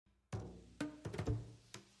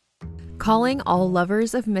Calling all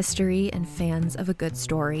lovers of mystery and fans of a good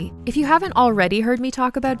story. If you haven't already heard me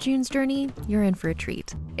talk about June's Journey, you're in for a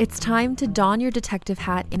treat. It's time to don your detective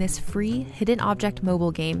hat in this free hidden object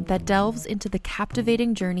mobile game that delves into the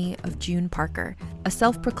captivating journey of June Parker, a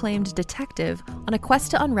self-proclaimed detective on a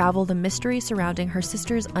quest to unravel the mystery surrounding her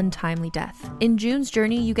sister's untimely death. In June's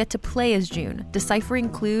Journey, you get to play as June, deciphering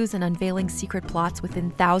clues and unveiling secret plots within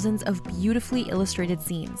thousands of beautifully illustrated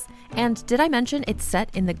scenes. And did I mention it's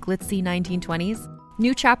set in the glitzy 1920s?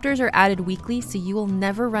 New chapters are added weekly, so you will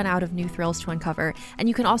never run out of new thrills to uncover, and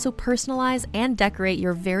you can also personalize and decorate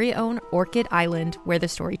your very own Orchid Island where the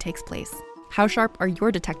story takes place. How sharp are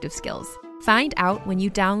your detective skills? Find out when you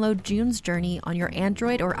download June's Journey on your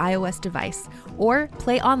Android or iOS device, or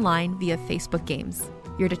play online via Facebook Games.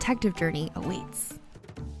 Your detective journey awaits.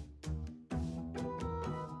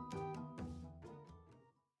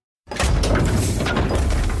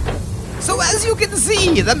 So as you can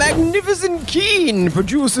see, the magnificent Keen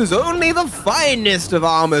produces only the finest of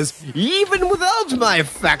armors, even without my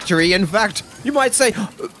factory. In fact, you might say,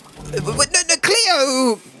 no,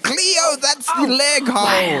 Cleo, that's the leg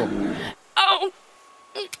hole. Oh.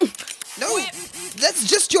 No, that's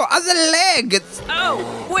just your other leg. No,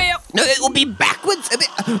 it will be backwards a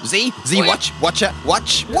bit. Z, watch out. I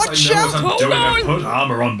know what I'm doing. I've put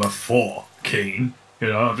armor on before, Keen. You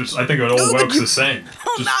know, I think it all works the same.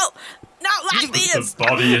 Oh, no. Not like this. The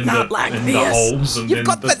body in the holes, and You've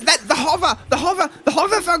then got the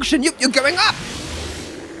hover function. You're going up.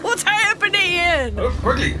 What's happening? Oh,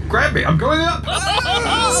 quickly, grab me! I'm going up.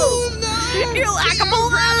 Oh no! You're like a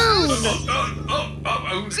balloon.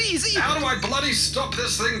 Z. How do I bloody stop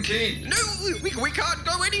this thing, Keen? No, we can't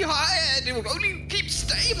go any higher. It will only keep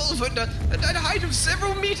stable for a height of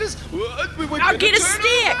several meters. I'll get a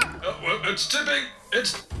stick. It's tipping.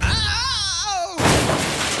 It's.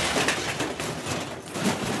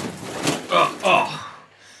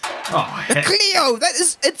 Oh, heck. Cleo,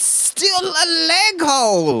 it's still a leg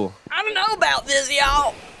hole. I don't know about this,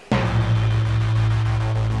 y'all.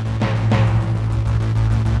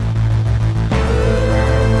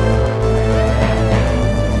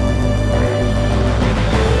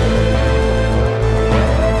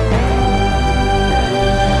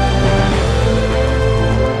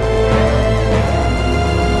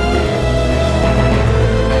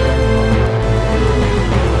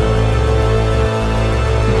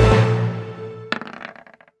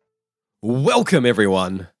 Welcome,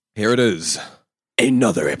 everyone. Here it is.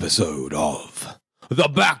 Another episode of The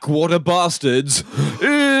Backwater Bastards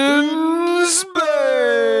in Space.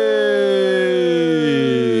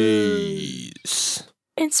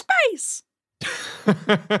 In space.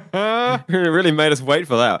 It really made us wait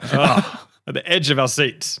for that. At the edge of our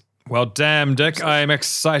seats. Well, damn, Dick, I'm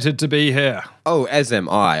excited to be here. Oh, as am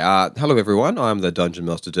I. Hello, everyone. I'm the Dungeon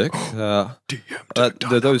Master Dick.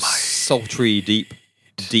 Those sultry,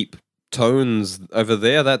 deep tones over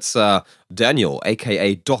there, that's Daniel,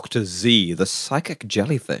 a.k.a. Dr. Z, the psychic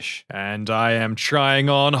jellyfish. And I am trying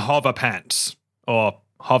on hover pants. Or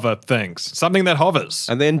hover things. Something that hovers.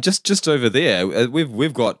 And then just over there,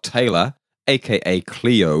 we've got Taylor, a.k.a.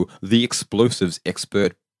 Cleo, the explosives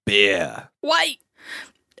expert bear. Wait.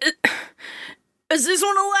 Is this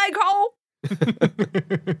one a leg hole?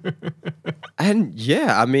 And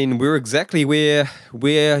yeah, I mean, we're exactly where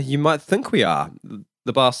you might think we are.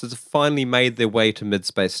 The bastards have finally made their way to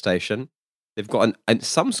Mid-Space Station. They've got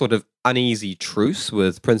some sort of uneasy truce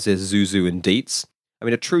with Princess Zuzu and Deets. I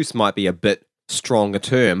mean, a truce might be a bit strong a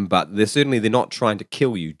term, but they're not trying to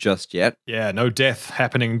kill you just yet. Yeah, no death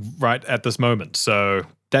happening right at this moment, so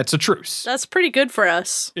that's a truce. That's pretty good for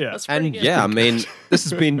us. Yeah. That's pretty And good. yeah, I mean, this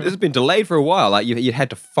has been delayed for a while. Like you had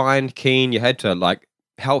to find Keen, you had to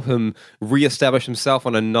help him reestablish himself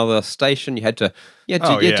on another station. You had to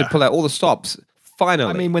pull out all the stops. Finally.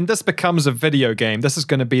 I mean, when this becomes a video game, this is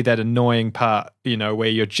going to be that annoying part, where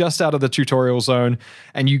you're just out of the tutorial zone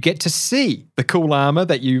and you get to see the cool armor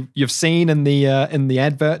that you've seen in the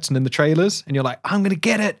adverts and in the trailers, and you're like, I'm going to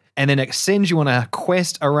get it. And then it sends you on a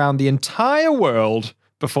quest around the entire world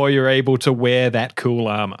before you're able to wear that cool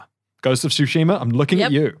armor. Ghost of Tsushima, I'm looking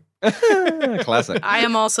at you. Classic. I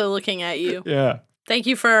am also looking at you. Yeah. Thank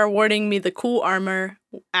you for awarding me the cool armor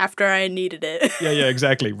after I needed it. Yeah,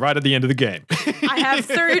 exactly. Right at the end of the game. I have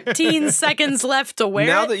 13 seconds left to wear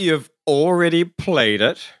Now it. that you've already played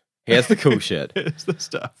it, here's the cool shit. Here's the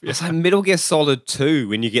stuff. Yeah. It's like Metal Gear Solid 2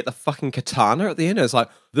 when you get the fucking katana at the end. It's like,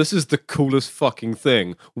 this is the coolest fucking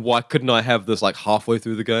thing. Why couldn't I have this like halfway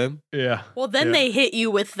through the game? Yeah. Well, then they hit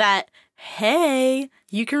you with that hey,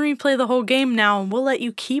 you can replay the whole game now and we'll let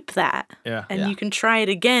you keep that. Yeah. And you can try it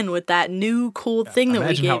again with that new cool thing that we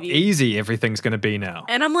Imagine gave how you. easy everything's going to be now.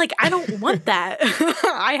 And I'm like, I don't want that.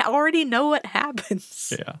 I already know what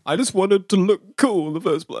happens. Yeah. I just wanted to look cool in the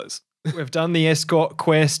first place. We've done the escort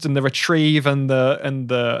quest and the retrieve and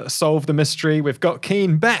the solve the mystery. We've got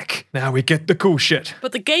Keen back. Now we get the cool shit.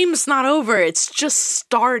 But the game's not over. It's just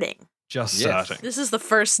starting. Just Yes. starting. This is the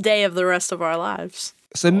first day of the rest of our lives.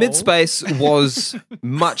 So Midspace was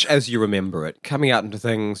much as you remember it. Coming out into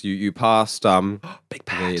things, you passed Big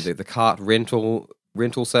Pat. the cart rental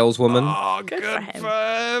saleswoman. Oh, Good good for him.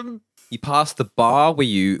 for him. You passed the bar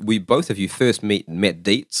where we both of you first met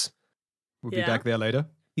Dietz. We'll be Yeah. back there later.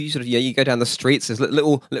 You sort of you go down the streets. There's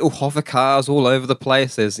little hover cars all over the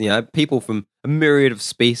place. There's people from a myriad of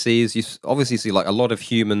species. You obviously see like a lot of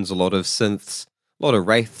humans, a lot of synths, a lot of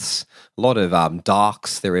wraiths, a lot of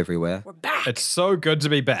darks. They're everywhere. We're back. It's so good to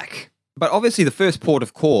be back. But obviously, the first port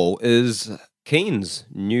of call is Keen's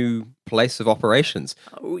new place of operations.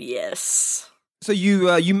 Oh, yes. So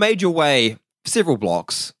you made your way several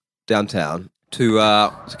blocks downtown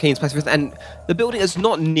to Keen's place, and the building is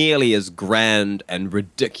not nearly as grand and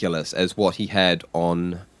ridiculous as what he had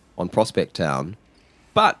on Prospect Town,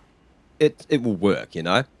 but it will work, He's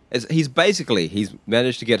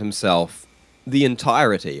managed to get himself the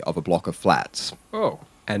entirety of a block of flats. Oh.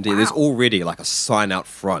 And there's already like a sign out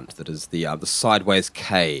front that is the sideways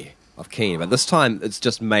K of Keen. But this time it's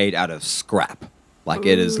just made out of scrap. Like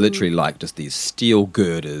it is literally like just these steel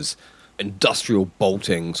girders, industrial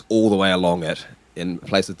boltings all the way along it in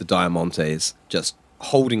place of the Diamantes, just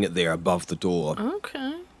holding it there above the door.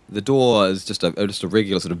 Okay. The door is just a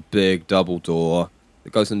regular sort of big double door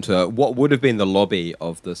that goes into what would have been the lobby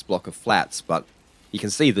of this block of flats, but you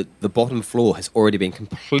can see that the bottom floor has already been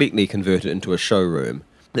completely converted into a showroom.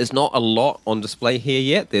 There's not a lot on display here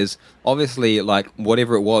yet. There's obviously like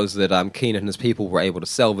whatever it was that Keen and his people were able to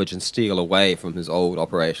salvage and steal away from his old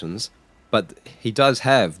operations. But he does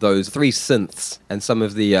have those 3 synths, and some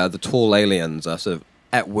of the tall aliens are sort of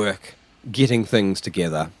at work getting things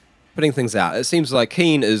together, putting things out. It seems like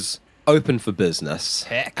Keen is open for business.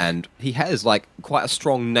 Heck. And he has like quite a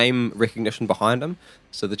strong name recognition behind him.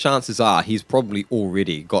 So the chances are he's probably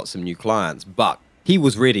already got some new clients, but he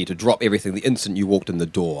was ready to drop everything the instant you walked in the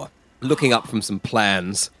door. Looking up from some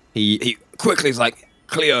plans, he quickly is like,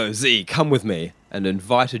 Cleo, Z, come with me, and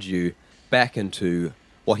invited you back into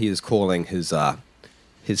what he is calling his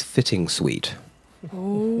fitting suite.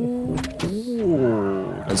 And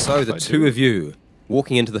so the two of you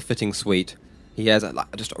walking into the fitting suite, he has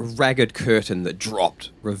just a ragged curtain that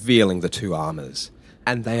dropped, revealing the 2 armors,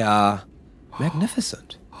 and they are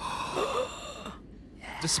magnificent.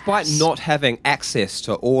 Despite not having access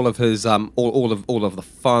to all of his all of the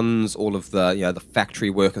funds, all of the the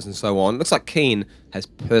factory workers and so on, looks like Keen has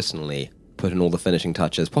personally put in all the finishing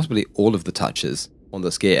touches, possibly all of the touches on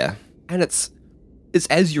this gear. And it's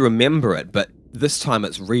as you remember it, but this time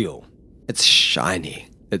it's real. It's shiny.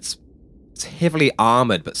 It's heavily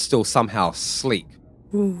armored, but still somehow sleek.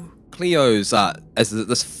 Cleo's as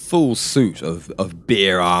this full suit of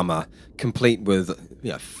bear armor, complete with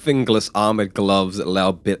fingerless armored gloves that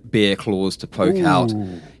allow bear claws to poke out,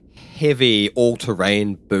 heavy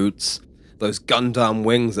all-terrain boots, those Gundam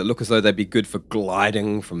wings that look as though they'd be good for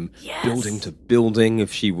gliding from building to building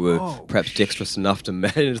if she were perhaps dexterous enough to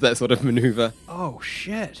manage that sort of maneuver. Oh,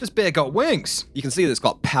 shit. This bear got wings. You can see that it's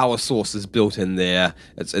got power sources built in there.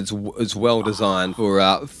 It's well designed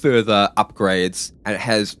for further upgrades, and it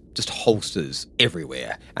has just holsters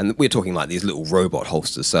everywhere. And we're talking like these little robot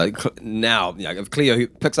holsters. So now, if Cleo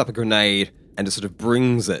picks up a grenade and just sort of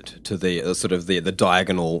brings it to the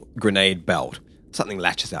diagonal grenade belt, something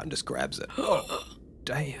latches out and just grabs it.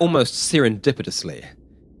 Damn. Almost serendipitously.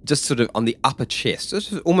 Just sort of on the upper chest.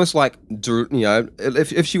 Just almost like,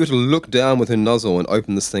 if she were to look down with her nozzle and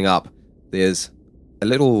open this thing up, there's a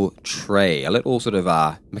little tray, a little sort of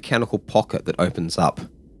mechanical pocket that opens up.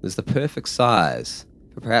 There's the perfect size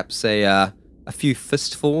for perhaps a few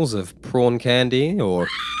fistfuls of prawn candy, or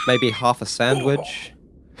maybe half a sandwich.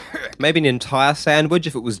 Maybe an entire sandwich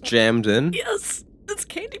if it was jammed in. Yes, it's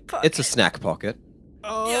candy pocket. It's a snack pocket.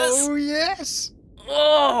 Oh, yes.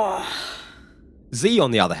 Oh. Z,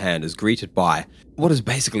 on the other hand, is greeted by what is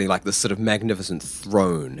basically like this sort of magnificent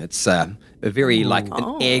throne. It's a very like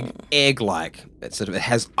an egg-like. It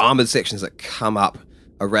has armored sections that come up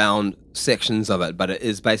around sections of it, but it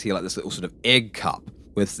is basically like this little sort of egg cup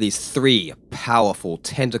with these 3 powerful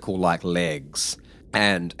tentacle-like legs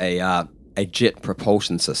and a jet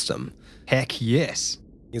propulsion system. Heck yes.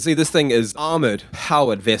 You can see this thing is armored,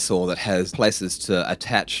 powered vessel that has places to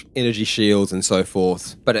attach energy shields and so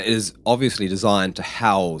forth, but it is obviously designed to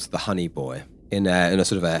house the honey boy in a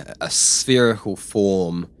sort of a spherical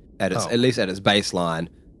form at least at its baseline,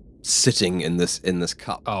 sitting in this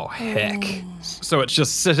cup. Oh, heck. So it's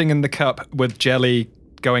just sitting in the cup with jelly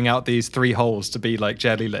going out these 3 holes to be like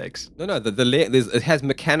jelly legs. No, it has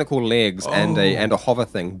mechanical legs and a hover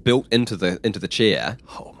thing built into the chair.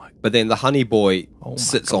 Oh my. But then the honey boy Oh my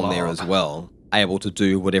sits on there God. as well, able to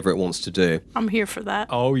do whatever it wants to do. I'm here for that.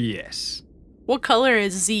 Oh, yes. What color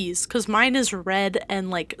is Z's? Because mine is red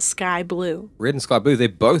and like sky blue. Red and sky blue, they're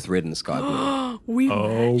both red and sky blue. We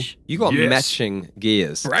Oh. match. You got Yes. matching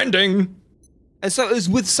gears. Branding. And so it was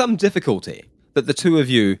with some difficulty that the two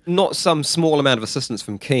of you, not some small amount of assistance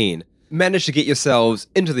from Keen, managed to get yourselves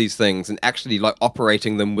into these things and actually like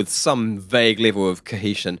operating them with some vague level of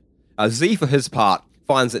cohesion. Z, for his part,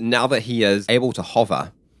 finds that now that he is able to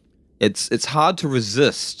hover, it's hard to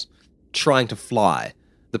resist trying to fly.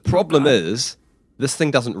 The problem is this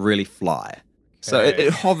thing doesn't really fly. So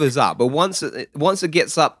it hovers up, but once it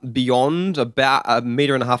gets up beyond about 1.5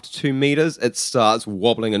 meters to 2 meters, it starts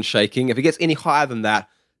wobbling and shaking. If it gets any higher than that,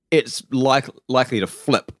 it's likely to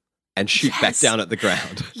flip and shoot back Yes. down at the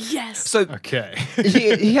ground. Yes. So Okay.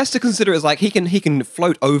 he has to consider it's like he can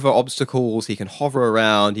float over obstacles, he can hover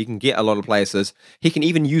around, he can get a lot of places. He can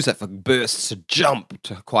even use it for bursts to jump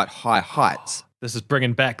to quite high heights. This is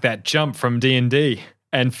bringing back that jump from D&D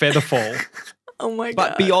and Featherfall. oh my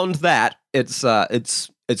But god. beyond that, it's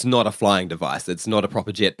not a flying device. It's not a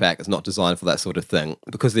proper jetpack. It's not designed for that sort of thing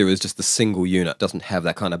because there is just a single unit. Doesn't have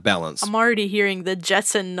that kind of balance. I'm already hearing the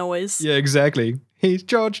Jetson noise. Yeah, exactly. He's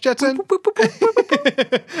George Jetson.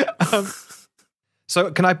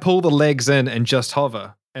 So can I pull the legs in and just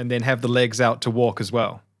hover and then have the legs out to walk as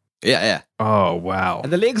well? Yeah. Oh, wow.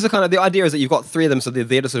 And the legs are kind of, the idea is that you've got 3 of them, so they're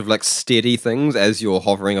there to sort of like steady things as you're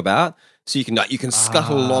hovering about. So you can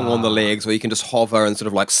scuttle along on the legs, or you can just hover and sort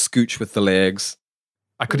of like scooch with the legs.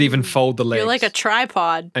 I could even fold the legs You're like a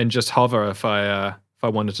tripod. and just hover if I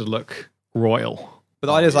wanted to look royal. But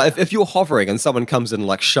the idea is like if you're hovering and someone comes in and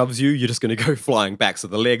like shoves you, you're just going to go flying back. So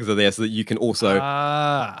the legs are there so that you can also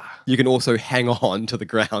hang on to the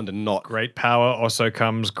ground and not. Great power also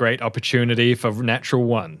comes great opportunity for natural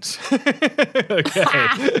ones. Okay.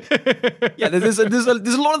 Yeah, there's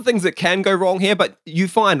a lot of things that can go wrong here, but you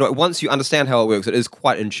find like, once you understand how it works, it is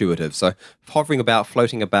quite intuitive. So hovering about,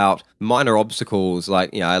 floating about, minor obstacles,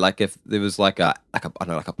 like like if there was like a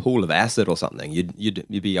pool of acid or something, you'd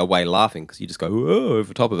be away laughing because you just go whoa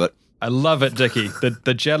over top of it. I love it, Dickie.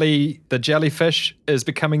 The jellyfish is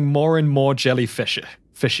becoming more and more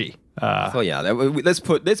fishy. So yeah, let's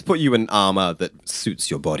put you in armor that suits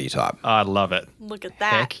your body type. I love it. Look at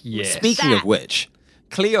that. Heck yes. Speaking of which,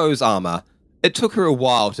 Cleo's armor, it took her a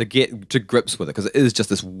while to get to grips with it because it is just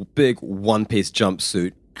this big one-piece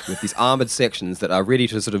jumpsuit with these armored sections that are ready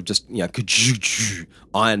to sort of just,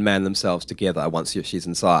 Iron Man themselves together once she's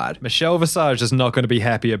inside. Michelle Visage is not going to be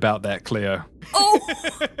happy about that, Cleo.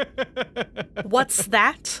 What's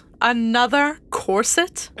that? Another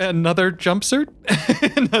corset? Another jumpsuit?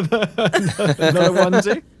 another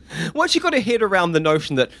onesie? Once you got a head around the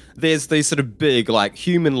notion that there's these sort of big, like,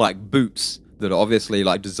 human-like boots that are obviously,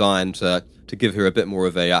 like, designed to give her a bit more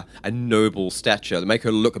of a noble stature, to make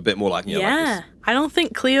her look a bit more like, like this. I don't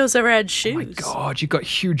think Cleo's ever had shoes. Oh my god, you got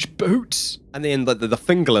huge boots. And then the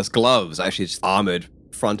fingerless gloves are actually just armored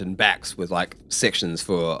front and backs with like sections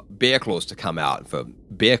for bear claws to come out for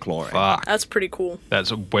bear clawing. Fuck. That's pretty cool.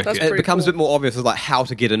 That's wicked. That's It pretty becomes cool. a bit more obvious as like how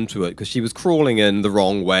to get into it because she was crawling in the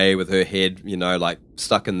wrong way with her head, like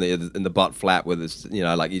stuck in the butt flap with this,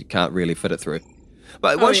 like you can't really fit it through.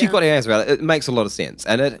 But once yeah. you've got your hands around it, it makes a lot of sense.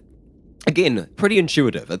 And it, again, pretty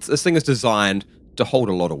intuitive. This thing is designed to hold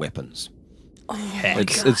a lot of weapons.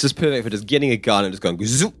 It's just perfect for just getting a gun and just going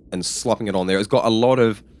zoop and slopping it on there. It's got a lot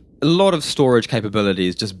of storage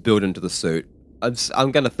capabilities just built into the suit.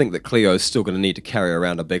 I'm going to think that Cleo's still going to need to carry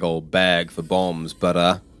around a big old bag for bombs,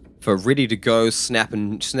 but for ready to go snap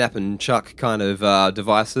and chuck kind of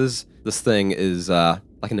devices, this thing is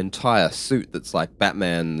like an entire suit that's like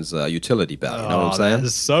Batman's utility belt. You know what I'm saying? That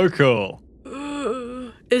is so cool.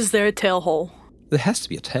 Is there a tail hole? There has to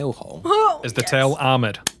be a tail hole. Oh, Is the tail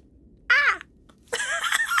armored?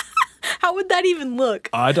 How would that even look?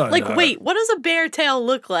 I don't know. Wait, what does a bear tail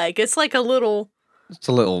look like? It's like a little It's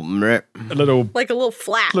a little meh. A little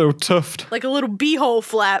flap. little tuft. Like a little beehole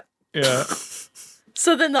flap. Yeah.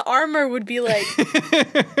 So then the armor would be like,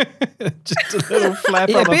 Just a little flap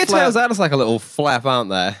Yeah, on bear a flap. tails are just like a little flap, aren't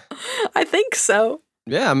they? I think so.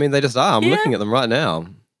 Yeah, I mean, they just are. I'm Yeah. looking at them right now.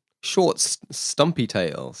 Short, stumpy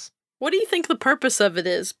tails. What do you think the purpose of it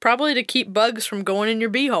is? Probably to keep bugs from going in your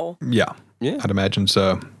beehole. Yeah. Yeah. I'd imagine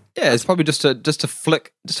so. Yeah, it's probably just to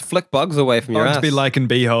flick bugs away from your Bugs ass. be liking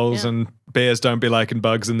beeholes, Yeah. and bears don't be liking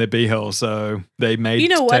bugs in their beehole, so they made You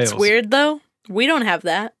know what's tails. weird though? We don't have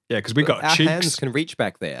that. Yeah, because we got Our hands cheeks. can reach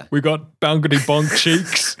back there. We got bungity bonk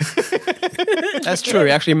cheeks. That's true.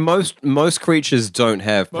 Actually, most creatures don't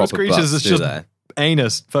have Most proper creatures butts, is do just they?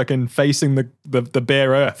 anus fucking facing the bare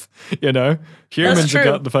earth, you know? Humans have true.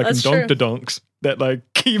 got the fucking That's true. donk-to-donks that like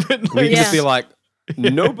keep it We like can just Yeah. be like,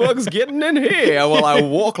 no bugs getting in here while I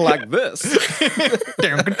walk like this.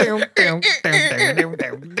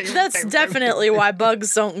 That's definitely why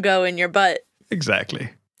bugs don't go in your butt. Exactly.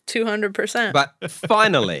 200%. But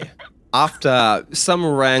finally, after some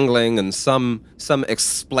wrangling and some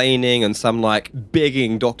explaining and some like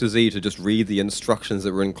begging Dr. Z to just read the instructions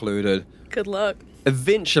that were included, Good luck.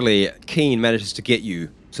 eventually Keen manages to get you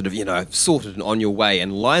sort of, sorted and on your way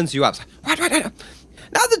and lines you up. It's like, right.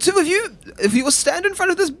 Now the two of you, if you will stand in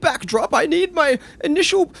front of this backdrop, I need my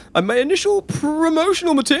initial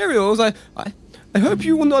promotional materials. I hope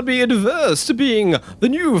you will not be adverse to being the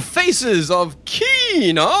new faces of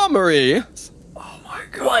Keen Armory. Oh my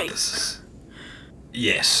god. Wait. This is...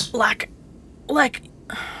 Yes. Like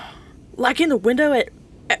in the window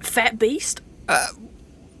at Fat Beast?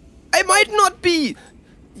 I might not be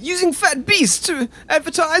using Fat Beast to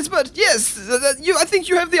advertise, but yes, I think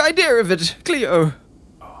you have the idea of it, Cleo.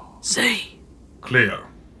 See, Cleo.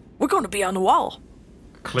 we're going to be on the wall.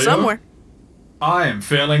 Cleo? Somewhere. I am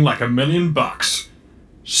feeling like $1,000,000.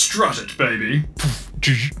 Strut it, baby.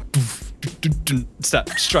 Start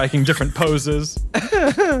striking different poses.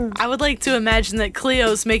 I would like to imagine that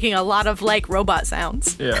Cleo's making a lot of like robot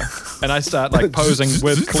sounds. Yeah. And I start like posing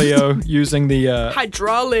with Cleo using the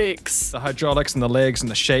Hydraulics. hydraulics and the legs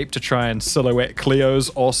and the shape to try and silhouette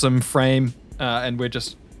Cleo's awesome frame. And we're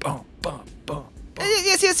just boom, boom, boom.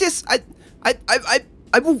 Yes.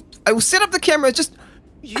 I will set up the camera. Just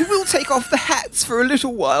you will take off the hats for a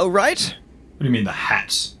little while, right? What do you mean the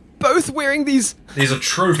hats? Both wearing these These are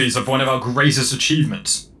trophies of one of our greatest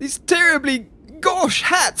achievements. terribly gauche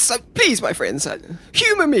hats. Please, my friends,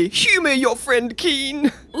 humor your friend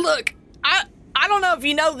Keen. Look, I don't know if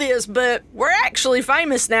you know this, but we're actually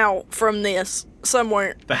famous now from this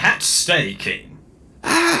somewhere. The hats stay, Keen.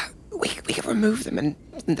 We can remove them in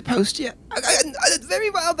the post. Yeah,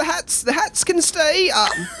 very well. The hats can stay.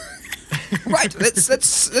 Right. Let's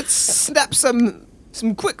snap some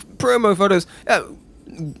quick promo photos.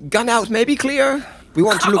 Gun out, maybe, Cleo. We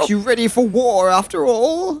want to look you ready for war, after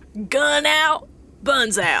all. Gun out,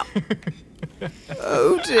 buns out.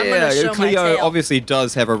 Oh gonna dear. show my Cleo tail. obviously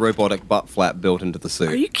does have a robotic butt flap built into the suit.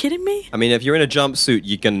 Are you kidding me? I mean, if you're in a jumpsuit,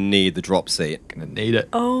 you're gonna need the drop seat. Gonna need it.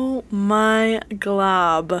 Oh my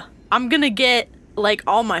glob. I'm gonna get like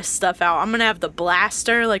all my stuff out. I'm gonna have the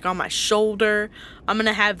blaster like on my shoulder. I'm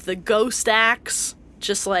gonna have the ghost axe,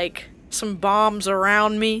 just like some bombs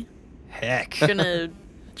around me. Heck. Gonna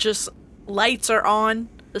just lights are on.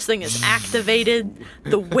 This thing is activated.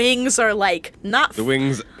 The wings are like not. The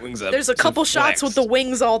wings are. There's a couple shots with the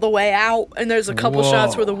wings all the way out, and there's a couple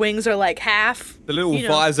shots where the Whoa. wings are like half. The little you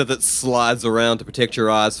know. visor that slides around to protect your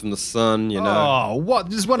eyes from the sun. You know. Oh, what?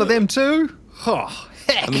 There's one of them too? Oh,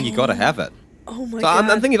 heck. I mean, you gotta have it. Oh my So god.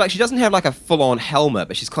 I'm thinking like she doesn't have like a full-on helmet,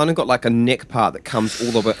 but she's kind of got like a neck part that comes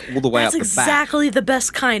all the way That's up the back. exactly the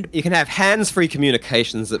best kind. You can have hands-free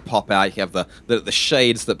communications that pop out. You can have the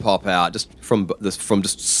shades that pop out just from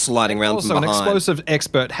just sliding around Also, from an behind. explosive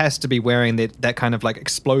expert has to be wearing that kind of like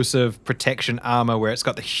explosive protection armor where it's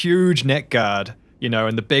got the huge neck guard,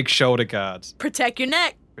 and the big shoulder guards. Protect your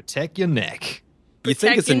neck. Protect your neck. You think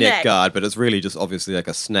protect it's a your neck neck. guard, but it's really just obviously like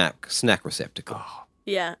a snack receptacle.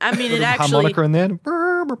 Yeah, I mean it Little actually. harmonica in there.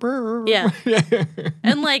 Brr, brr, brr. Yeah.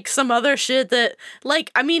 And like some other shit that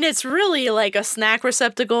like I mean it's really like a snack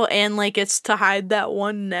receptacle and like it's to hide that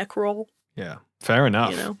one neck roll, Yeah. Fair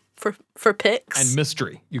enough. for pics. And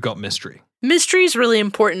mystery. You got mystery. Mystery's really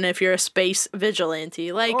important if you're a space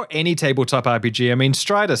vigilante. Like Or any tabletop RPG. I mean,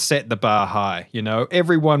 Strider set the bar high.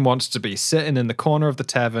 Everyone wants to be sitting in the corner of the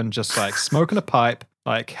tavern, just like smoking a pipe.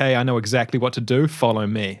 Like, hey, I know exactly what to do. Follow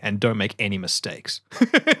me and don't make any mistakes.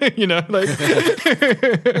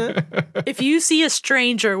 if you see a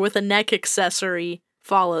stranger with a neck accessory,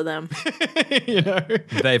 follow them.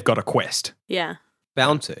 They've got a quest. Yeah.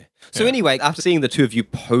 Bound to. So anyway, after seeing the two of you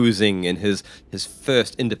posing in his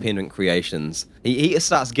first independent creations, he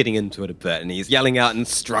starts getting into it a bit, and he's yelling out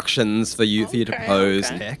instructions for you to pose,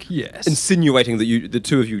 okay. Heck yes. insinuating that the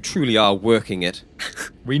two of you truly are working it.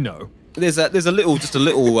 We know. There's a little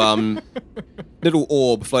little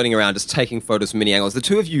orb floating around, just taking photos from many angles. The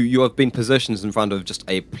two of you have been positioned in front of just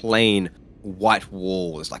a plain white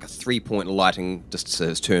wall. There's like a 3-point lighting just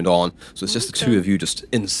has turned on, so it's just the two of you just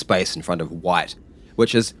in space in front of white,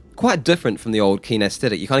 which is quite different from the old Keen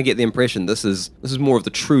aesthetic. You kind of get the impression this is more of the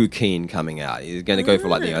true Keen coming out. You're going to go for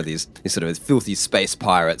like these sort of filthy space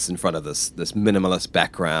pirates in front of this minimalist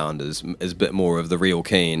background is a bit more of the real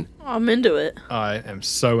Keen. I'm into it. I am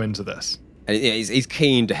so into this. And he's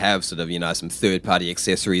keen to have sort of some third-party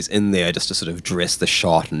accessories in there just to sort of dress the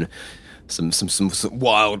shot and some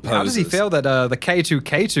wild poses. How does he feel that the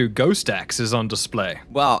K2K2 Ghost Axe is on display?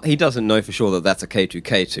 Well, he doesn't know for sure that that's a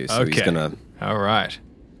K2K2, so he's gonna. All right.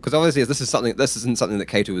 Because obviously this isn't something that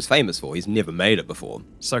K2 was famous for. He's never made it before.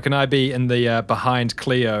 So can I be in the behind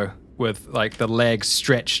Cleo with like the legs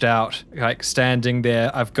stretched out, like standing there?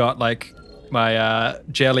 I've got like my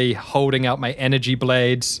jelly holding out my energy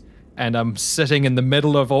blades, and I'm sitting in the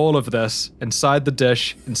middle of all of this, inside the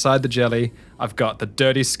dish, inside the jelly. I've got the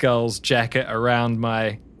Dirty Skulls jacket around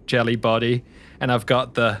my jelly body, and I've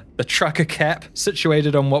got the trucker cap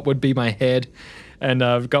situated on what would be my head, and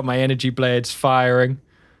I've got my energy blades firing.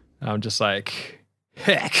 I'm just like,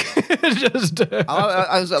 heck.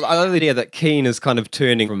 I love the idea that Keen is kind of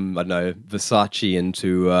turning from, I don't know, Versace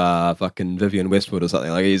into fucking Vivian Westwood or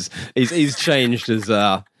something. Like he's changed his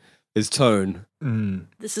tone.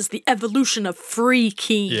 This is the evolution of free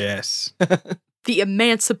Keen. Yes. The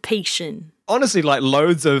emancipation. Honestly, like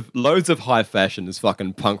loads of high fashion is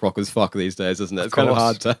fucking punk rock as fuck these days, isn't it? It's kind of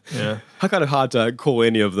hard to call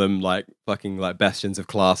any of them like fucking like bastions of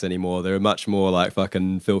class anymore. They're much more like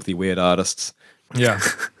fucking filthy weird artists. Yeah.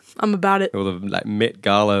 I'm about it. All the like Met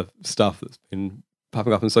Gala stuff that's been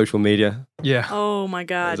popping up on social media. Yeah. Oh my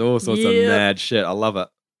god. There's all sorts of mad shit. I love it.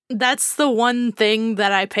 That's the one thing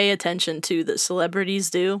that I pay attention to that celebrities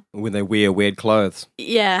do. When they wear weird clothes.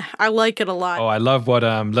 Yeah, I like it a lot. Oh, I love what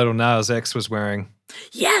Little Nas X was wearing.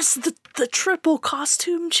 Yes, the triple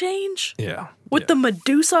costume change. Yeah. With the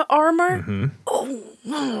Medusa armor. Mm-hmm.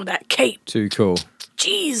 Oh, that cape. Too cool.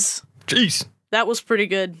 Jeez. That was pretty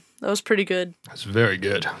good. That's very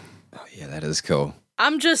good. Oh yeah, that is cool.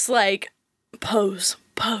 I'm just like, pose.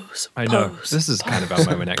 I know. This is kind of our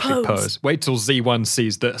moment, actually. Pose. Wait till Z1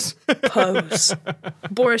 sees this. Pose.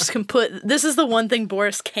 Boris can put... This is the one thing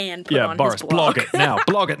Boris can put on Boris, his blog.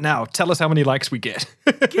 blog it now. Tell us how many likes we get.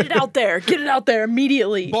 Get it out there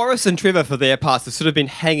immediately. Boris and Trevor, for their parts, have sort of been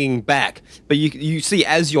hanging back. But you see,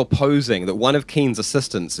 as you're posing, that one of Keen's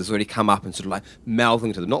assistants has already come up and sort of like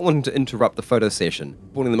mouthing to them, not wanting to interrupt the photo session,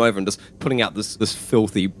 pulling them over and just putting out this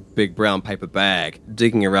filthy big brown paper bag,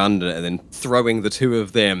 digging around it, and then throwing the two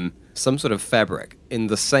of them some sort of fabric in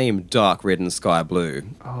the same dark red and sky blue.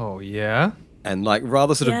 Oh, yeah? And like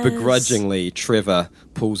rather sort of begrudgingly, Trevor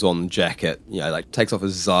pulls on the jacket, like takes off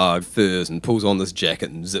his Zarg furs and pulls on this jacket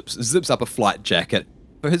and zips up a flight jacket.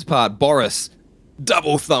 For his part, Boris,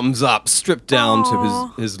 double thumbs up, stripped down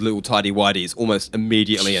to his little tidy whities almost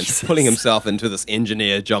immediately and pulling himself into this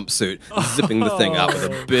engineer jumpsuit, zipping the thing up with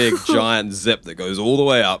a big giant zip that goes all the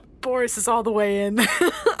way up. Boris is all the way in.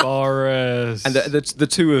 Boris. And the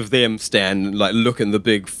two of them stand, like, look in the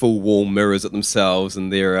big full wall mirrors at themselves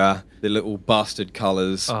and their little bastard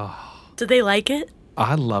colours. Do they like it?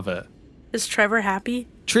 I love it. Is Trevor happy?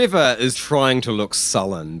 Trevor is trying to look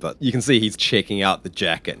sullen, but you can see he's checking out the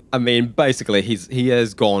jacket. I mean, basically, he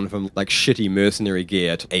has gone from, like, shitty mercenary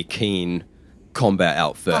gear to a Keen combat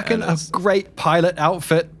outfit. Fucking a great pilot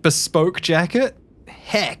outfit, bespoke jacket.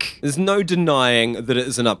 Heck. There's no denying that it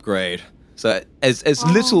is an upgrade. So as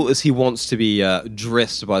little as he wants to be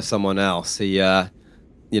dressed by someone else, he, the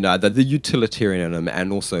utilitarian in him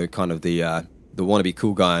and also kind of the wannabe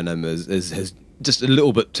cool guy in him is just a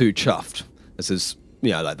little bit too chuffed. This is,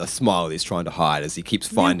 like the smile he's trying to hide as he keeps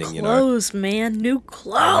finding, new clothes, man, new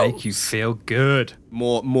clothes. Make you feel good.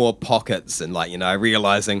 More pockets and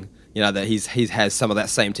realizing. That he has some of that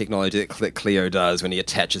same technology that Cleo does when he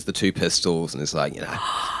attaches the two pistols and is like,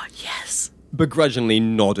 yes. begrudgingly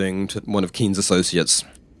nodding to one of Keen's associates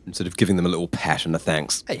and sort of giving them a little pat and a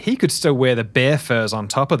thanks. Hey, he could still wear the bear furs on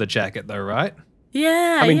top of the jacket though, right?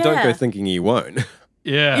 Yeah, I mean, don't go thinking he won't.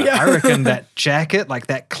 Yeah, I reckon that jacket, like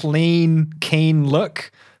that clean, keen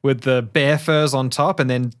look with the bear furs on top and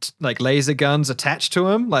then like laser guns attached to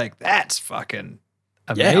him, like that's fucking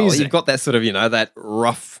amazing. Yeah, well, you've got that sort of, that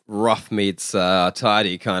rough meets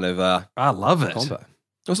tidy kind of I love it. combo.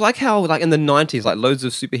 It was like how, like, in the 90s, like, loads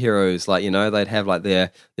of superheroes, like, they'd have, like,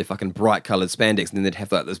 their fucking bright-coloured spandex, and then they'd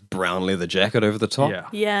have, like, this brown leather jacket over the top. Yeah.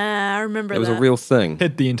 Yeah, I remember that. It was a real thing.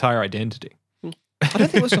 Hid the entire identity. I don't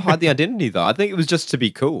think it was to hide the identity, though. I think it was just to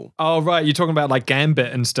be cool. Oh, right. You're talking about like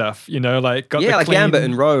Gambit and stuff, like got the Yeah, like clean... Gambit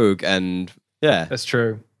and Rogue and yeah. That's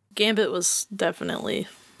true. Gambit was definitely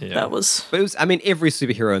Yeah. that was. But it was, I mean, every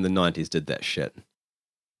superhero in the 90s did that shit.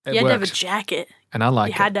 It You had to have a worked. jacket. And I like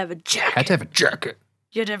You it. had to have a jacket. Had to have a jacket.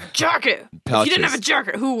 You had to have a jacket. If Pouches. you didn't have a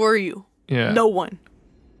jacket, who were you? Yeah. No one.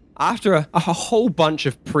 After a whole bunch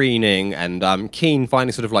of preening and Keen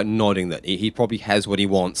finally sort of like nodding that he probably has what he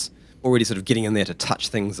wants, already sort of getting in there to touch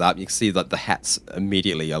things up, you can see that the hats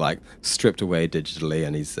immediately are like stripped away digitally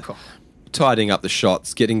and he's tidying up the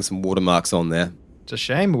shots, getting some watermarks on there. It's a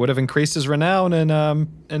shame. It would have increased his renown in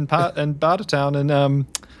Bartertown and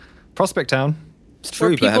Prospect Town. It's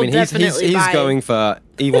true, but I people mean he's definitely buy it. going for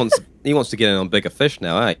he wants to get in on bigger fish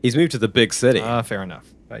now, eh? He's moved to the big city. Fair enough.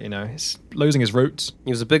 But, he's losing his roots.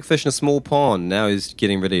 He was a big fish in a small pond. Now he's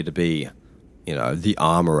getting ready to be, the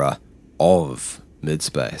armorer of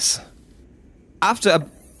Midspace. After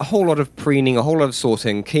a whole lot of preening, a whole lot of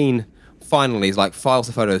sorting, Keen finally files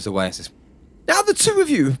the photos away and says, "Now the two of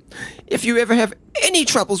you, if you ever have any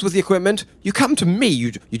troubles with the equipment, you come to me.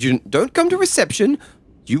 You don't come to reception.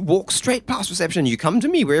 You walk straight past reception. You come to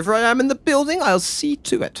me. Wherever I am in the building, I'll see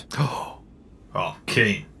to it." Oh,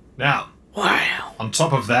 Keen. Now, Wow. on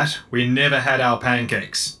top of that, we never had our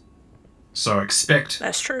pancakes. So expect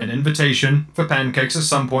That's true. an invitation for pancakes at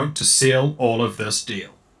some point to seal all of this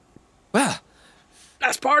deal. Well,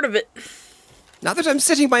 That's part of it. now that I'm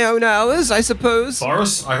setting my own hours, I suppose.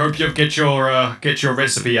 Boris, I hope you get your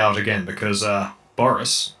recipe out again because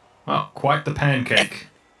Boris, quite the pancake.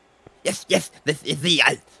 Yes,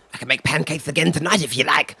 I can make pancakes again tonight if you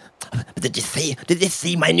like. But did you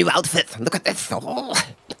see my new outfit? Look at this. Oh,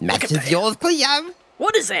 matches yours, Cleo.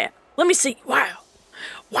 What is that? Let me see. Wow.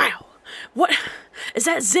 What? Is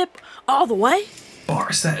that zip all the way?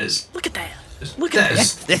 Boris, that is Look at that. Look at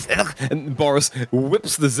that that. is Look, And Boris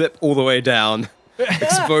whips the zip all the way down,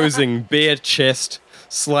 exposing bare chest,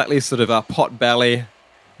 slightly sort of a pot belly.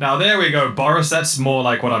 Now there we go, Boris. That's more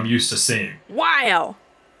like what I'm used to seeing. Wow.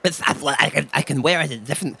 well, I can wear it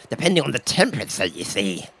different depending on the temperature, you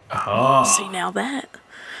see. See now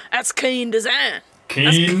that's keen design. Keen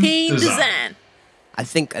That's keen design. design. I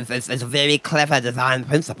think it's a very clever design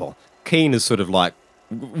principle. Keen is sort of like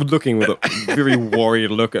looking with a very worried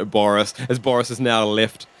look at Boris, as Boris has now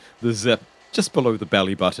left the zip just below the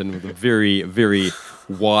belly button with a very, very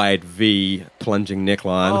wide V plunging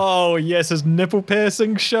neckline. Oh, yes, his nipple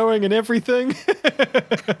piercing showing and everything.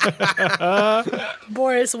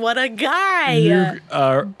 Boris, what a guy. You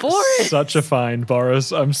are Boris. such a find,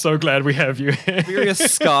 Boris. I'm so glad we have you here. Various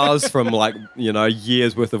scars from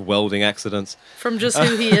years worth of welding accidents. From just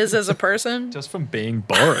who he is as a person. Just from being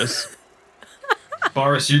Boris.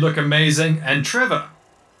 Boris, you look amazing, and Trevor,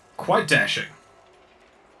 quite dashing.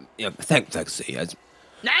 Yeah, thanks. See, That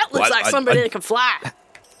looks Well, like somebody that can fly.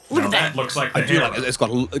 Look Now at that that. looks like the I do hero. like it. It's got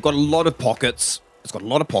a lot of pockets. It's got a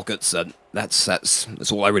lot of pockets, and that's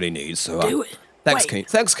all I really need. So Do it. Thanks, Wait. Keen.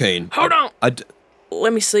 Thanks, Keen. Hold on.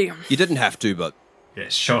 Let me see him. You didn't have to, but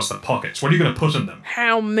Yes, show us the pockets. What are you going to put in them?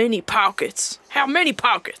 How many pockets? How many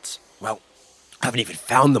pockets? well, I haven't even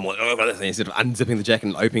found them. He's sort of unzipping the jacket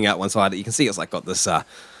and opening out one side. You can see it's got this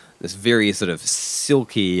this very sort of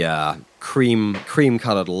silky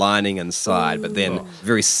cream-colored lining inside, but then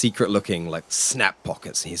very secret-looking snap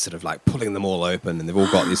pockets. And he's sort of pulling them all open, and they've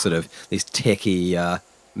all got these techie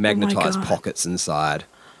magnetized God. pockets inside.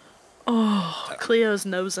 Cleo's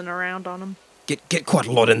nosing around on him. Get quite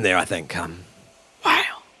a lot in there, I think. Wow.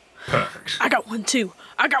 Perfect. I got one too.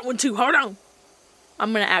 Hold on.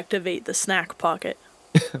 I'm gonna activate the snack pocket.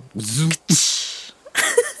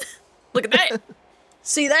 Look at that.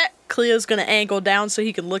 See that? Cleo's gonna angle down so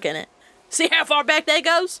he can look in it. See how far back that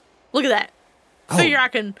goes? Look at that. Figure I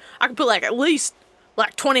can put at least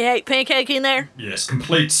 28 pancake in there. Yes,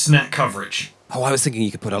 complete snack coverage. Oh, I was thinking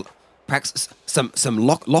you could put perhaps some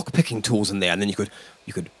lock picking tools in there, and then you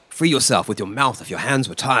could free yourself with your mouth if your hands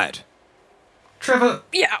were tied. Trevor,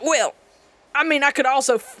 Yeah, well, I mean, I could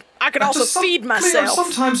also feed Cleo, myself.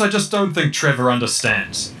 sometimes I just don't think Trevor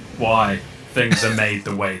understands why things are made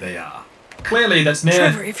the way they are. Clearly, that's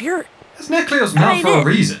Trevor, near if you're Cleo's mouth ain't for a it.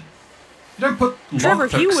 reason. You don't put Trevor,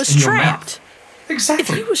 if he lockpicks was in your trapped, mouth.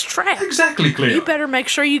 Exactly. if he was trapped, Exactly, Cleo. you better make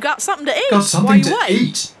sure you got something to eat got while something you to wait.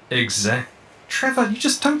 eat. Exactly. Trevor, you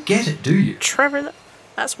just don't get it, do you? Trevor,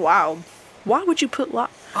 that's wild. Why would you put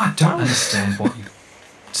I don't understand what you...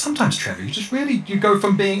 Sometimes, Trevor, you go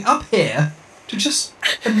from being up here to just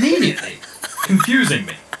immediately confusing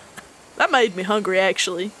me. That made me hungry,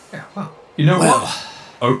 actually. Yeah, well, you know what?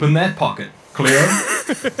 Open that pocket. Cleo?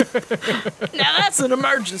 Now that's an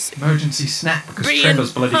emergency. Emergency snack because Being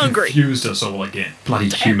Trevor's bloody hungry. confused us all again. Bloody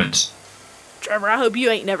humans. Trevor, I hope you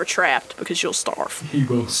ain't never trapped because you'll starve. He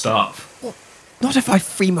will starve. Not if I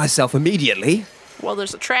free myself immediately. Well,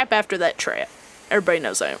 there's a trap after that trap. Everybody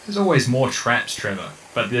knows that. There's always more traps, Trevor,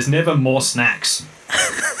 but there's never more snacks.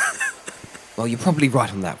 Well, you're probably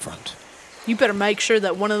right on that front. You better make sure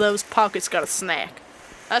that one of those pockets got a snack.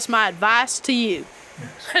 That's my advice to you.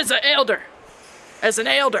 As an elder. As an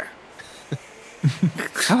elder.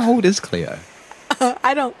 How old is Cleo?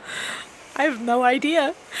 I have no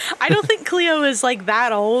idea. I don't think Cleo is like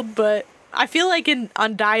that old, but I feel like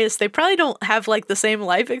on Dias they probably don't have like the same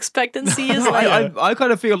life expectancy as like I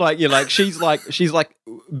kind of feel like she's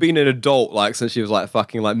been an adult like since she was like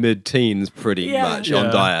fucking like mid-teens pretty much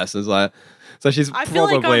on Dias. It's like so she's I feel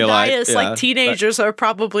probably like on Dias yeah, like teenagers are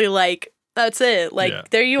probably like that's it. Like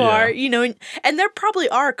there you are, you know, and there probably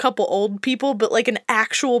are a couple old people, but like an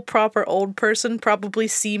actual proper old person probably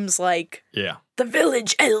seems like the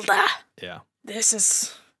village elder. Yeah. This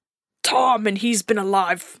is Tom and he's been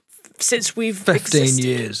alive since we've 15 existed.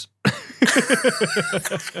 years.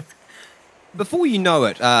 Before you know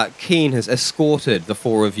it, Keen has escorted the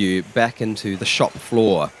four of you back into the shop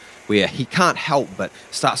floor, where he can't help but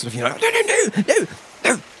start sort of, you know,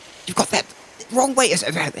 No. You've got that wrong way. Yes.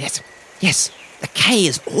 The K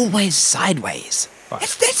is always sideways.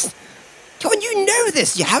 That's. Come on, you know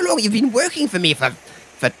this. How long you've been working for me for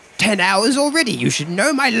 10 hours already? You should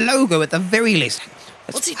know my logo at the very least.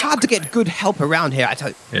 It's hard to get good help around here, I tell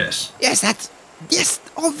you. Yes. Yes,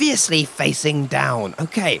 obviously facing down.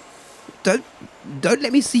 Okay. Don't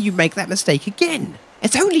let me see you make that mistake again.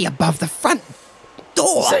 It's only above the front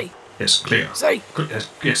door. Say, Yes, Cleo. say,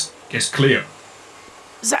 Yes, Cleo.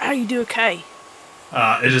 is that how you do a K?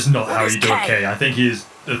 It is not how is you do K? a K. I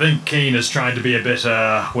think Keen is trying to be a bit,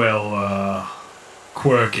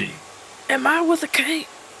 quirky. Am I with a K?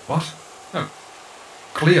 What? No.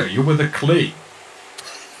 Cleo, you're with a Clee.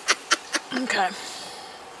 Okay.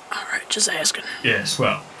 Alright, just asking. Yes,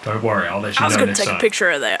 well, don't worry, I'll let you I was know gonna next take time. a picture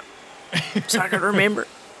of that. So I could remember.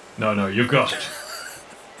 No, you've got it.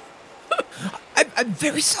 I'm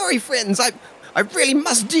very sorry, friends. I really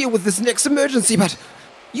must deal with this next emergency, but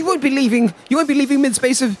you won't be leaving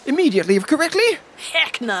mid-space immediately, correctly?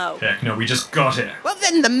 Heck no. Heck no, we just got here. Well,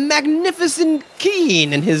 then the magnificent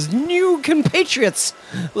Keen and his new compatriots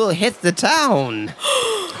will hit the town.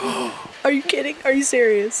 Are you kidding? Are you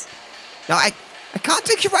serious? Now, I can't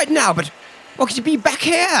take you right now, but could you be back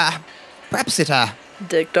here? Perhaps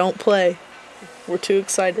Dick, don't play. We're too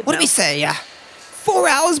excited what now. do we say, 4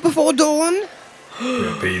 hours before dawn?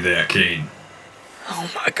 We'll be there, Keen. Oh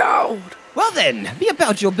my god. Well then, be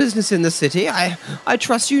about your business in the city. I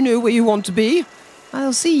trust you know where you want to be.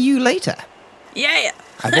 I'll see you later. Yeah.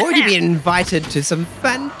 I've already been invited to some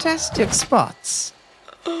fantastic spots.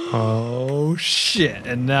 Oh, shit.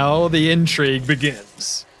 And now the intrigue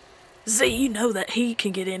begins. Z, you know that he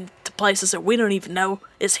can get into places that we don't even know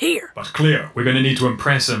is here. But Cleo, we're going to need to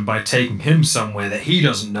impress him by taking him somewhere that he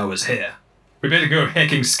doesn't know is here. We better go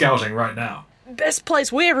hecking scouting right now. Best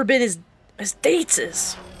place we ever been is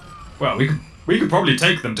Dietz's. Well, we could probably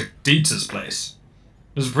take them to Dietz's place.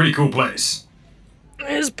 This is a pretty cool place. It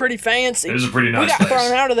is pretty fancy. It is a pretty We nice got place.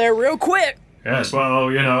 thrown out of there real quick. Yes,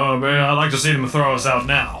 well, you know, I'd like to see them throw us out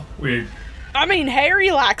now. I mean, Harry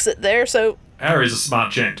likes it there, so Harry's a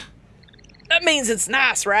smart gent. that means it's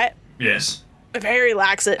nice, right? Yes. If Harry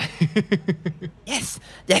likes it. Yes,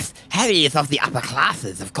 Harry is of the upper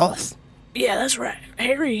classes, of course. Yeah, that's right.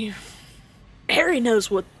 Harry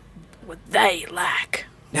knows what they like.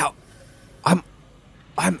 Now,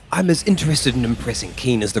 I'm as interested in impressing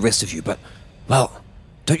Keen as the rest of you, but, well,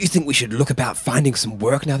 don't you think we should look about finding some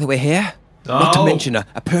work now that we're here? Not to Oh. mention a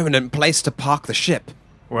permanent place to park the ship.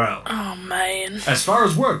 Well, Oh, man. as far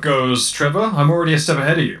as work goes, Trevor, I'm already a step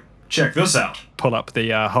ahead of you. Check this out. Pull up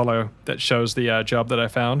the holo that shows the job that I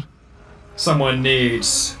found. Someone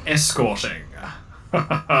needs escorting.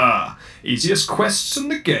 Easiest quests in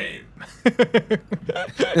the game.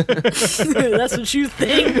 That's what you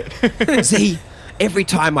think? See, every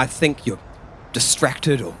time I think you're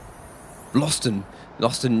distracted or lost in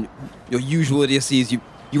your usual idiocies, you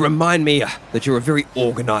remind me that you're a very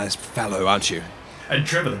organized fellow, aren't you? And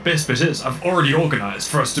Trevor, the best bit is, I've already organised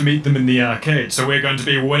for us to meet them in the arcade, so we're going to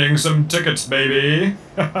be winning some tickets, baby.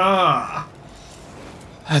 And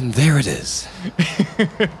there it is.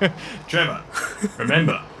 Trevor,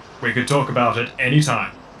 remember, we could talk about it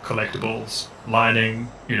anytime. Collectibles, lining,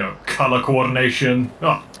 colour coordination.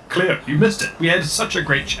 Oh, Cleo, you missed it. We had such a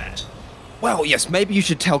great chat. Well, yes, maybe you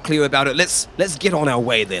should tell Cleo about it. Let's get on our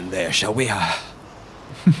way then there, shall we?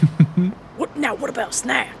 Now, what about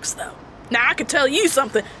snacks, though? Now, I could tell you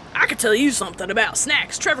something. I could tell you something about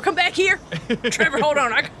snacks. Trevor, come back here. Trevor, hold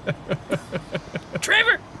on.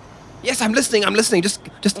 Trevor. Yes, I'm listening.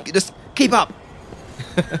 Just keep up.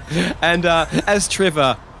 And as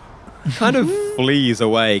Trevor kind of flees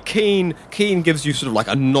away, Keen gives you sort of like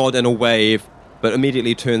a nod and a wave, but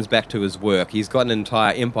immediately turns back to his work. He's got an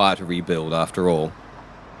entire empire to rebuild, after all.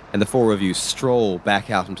 And the four of you stroll back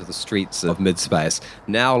out into the streets of Midspace,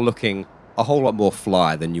 now looking a whole lot more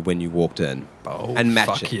fly than when you walked in. Oh, and fuck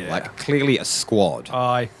matching, yeah. like clearly a squad.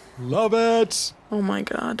 I love it. Oh my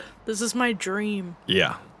god. This is my dream.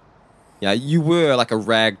 Yeah. Yeah, you were like a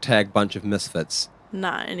ragtag bunch of misfits.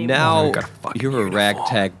 Not anymore. Now got a fucking you're a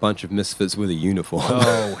ragtag bunch of misfits with a uniform.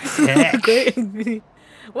 Oh, heck.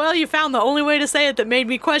 Well, you found the only way to say it that made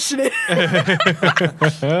me question it. Hey,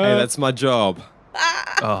 that's my job.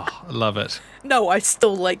 Oh, I love it. No, I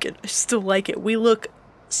still like it. We look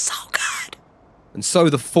so good. And so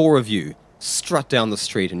the four of you strut down the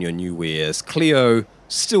street in your new wares. Cleo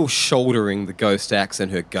still shouldering the ghost axe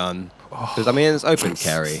and her gun. Because, I mean, it's open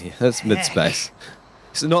carry. That's mid-space.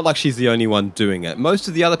 It's not like she's the only one doing it. Most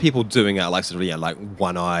of the other people doing it are like sort of, like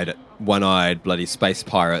one-eyed bloody space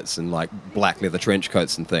pirates and like black leather trench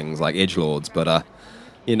coats and things like edgelords. But,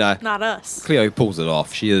 Not us. Cleo pulls it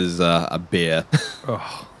off. She is a bear.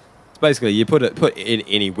 Oh, Basically, you put in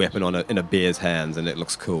any weapon in a bear's hands and it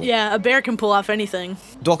looks cool. Yeah, a bear can pull off anything.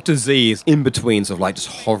 Dr. Z is in between, sort of like just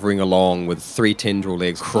hovering along with three tendril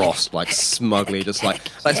legs crossed, like smugly, just like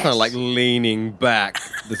kind of like leaning back,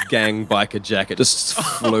 this gang biker jacket just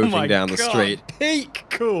floating down the street. Peak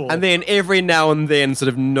cool. And then every now and then sort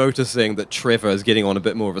of noticing that Trevor is getting on a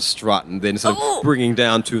bit more of a strut and then sort of bringing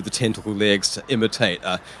down two of the tentacle legs to imitate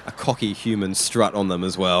a cocky human strut on them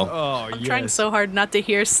as well. Oh, I'm trying so hard not to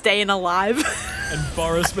hear "Staying Alive." And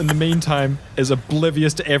Boris, in the meantime, is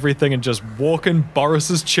oblivious to everything and just walking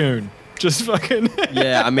Boris's tune. Just fucking...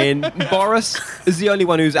 Yeah, I mean, Boris is the only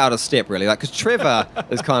one who's out of step, really. Like, because Trevor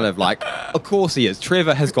is kind of like, of course he is.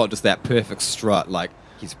 Trevor has got just that perfect strut, like,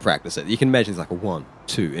 he's practiced it. You can imagine it's like a 1,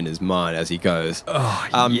 2 in his mind as he goes.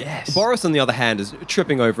 Oh, yes. Boris, on the other hand, is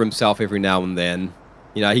tripping over himself every now and then.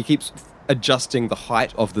 You know, he keeps adjusting the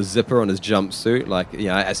height of the zipper on his jumpsuit, like, you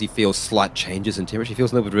know, as he feels slight changes in temperature. He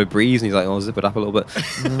feels a little bit of a breeze, and he's like, oh, zip it up a little bit.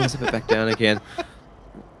 Zip it back down again.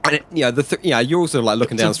 And you're also like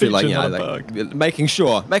looking down the street, like, you know, like, making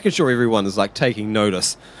sure everyone is like taking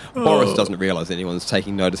notice. Boris doesn't realize anyone's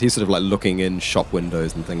taking notice. He's sort of like looking in shop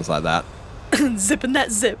windows and things like that. Zipping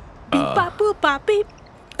that zip. Beep, bop, boop, bop, beep.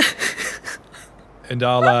 And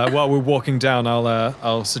I'll, while we're walking down,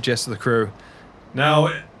 I'll suggest to the crew. Now,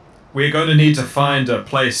 we're going to need to find a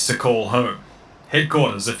place to call home.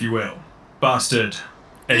 Headquarters, if you will. Bastard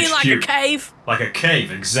HQ. You mean like a cave? Like a cave,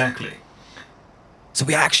 exactly. So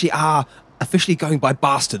we actually are officially going by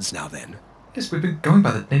bastards now, then. Yes, we've been going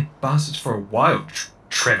by the name Bastards for a while.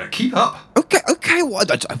 Trevor, keep up. Okay. Well,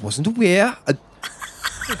 I wasn't aware.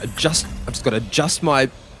 I've just got to adjust my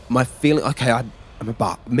feeling. Okay, I'm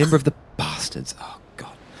a member of the bastards. Oh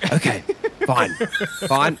God. Okay, fine.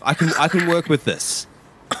 I can work with this.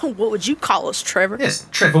 What would you call us, Trevor? Yes,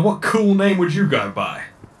 Trevor, what cool name would you go by?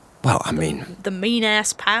 Well, I mean, The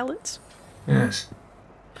mean-ass pilots? Yes.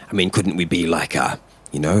 I mean, couldn't we be like the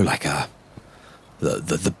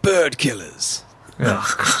bird killers?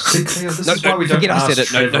 Ugh, see, Cleo, this is why we don't forget I ask said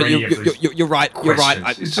it. No, Trevor any of these you're right. You're right.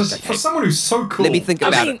 questions. It's just for someone who's so cool. Let me think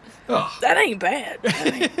about it. Ugh. That ain't bad.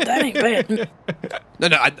 That ain't bad. No.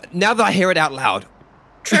 Now that I hear it out loud,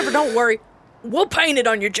 Trevor, don't worry. We'll paint it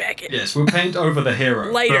on your jacket. Yes, we'll paint over the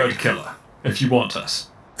hero, Later. Bird Killer, if you want us.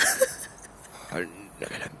 no,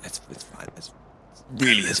 it's fine. It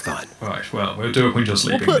really is fine. Right, well, we'll do it when you're We'll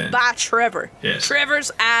sleeping put then. by Trevor. Yes.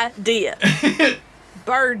 Trevor's idea.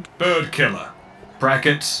 Bird Bird Killer.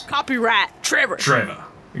 Brackets, copyright. Trevor. Trevor.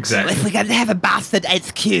 Exactly. If we're going to have a bastard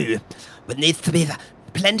HQ, there needs to be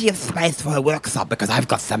plenty of space for a workshop because I've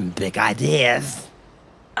got some big ideas.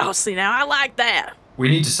 Oh, see, now I like that. We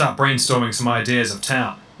need to start brainstorming some ideas of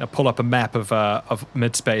town. Now pull up a map of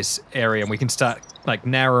mid-space area, and we can start like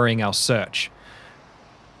narrowing our search.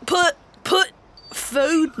 Put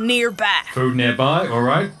food nearby. Food nearby,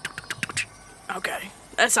 alright? Okay,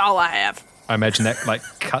 that's all I have. I imagine that like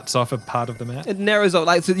cuts off a part of the map. It narrows up.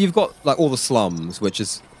 Like, so you've got like all the slums, which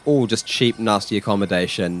is all just cheap, nasty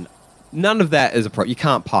accommodation. None of that is a problem. You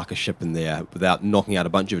can't park a ship in there without knocking out a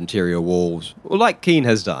bunch of interior walls, well, like Keen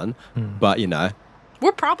has done. But, you know,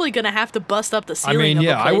 We're probably gonna have to bust up the I ceiling mean, of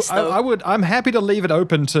yeah, a place, though. I would. I'm happy to leave it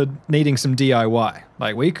open to needing some DIY.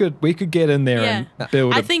 Like we could get in there and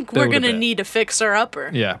build. I think we're gonna need a fixer-upper.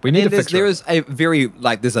 Yeah, we need to fix. There is a very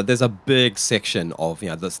like there's a big section of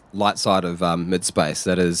this light side of mid-space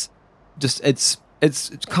that is just it's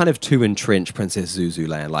kind of too entrenched Princess Zuzu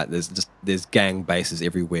land. Like there's gang bases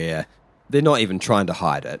everywhere. They're not even trying to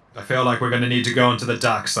hide it. I feel like we're going to need to go into the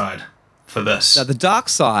dark side for this. Now the dark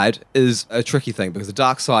side is a tricky thing because the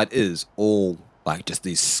dark side is all like just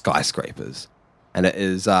these skyscrapers, and it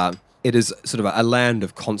is sort of a land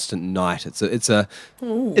of constant night. It's a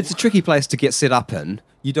tricky place to get set up in.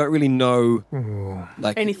 You don't really know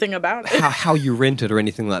like Anything about it. how you rent it or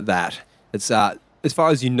anything like that. It's as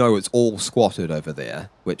far as you know, it's all squatted over there,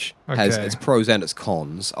 which has Okay. its pros and its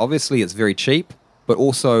cons. Obviously, it's very cheap, but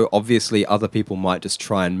also obviously other people might just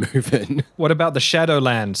try and move in. What about the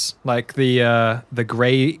Shadowlands? Like the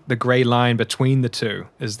gray line between the two.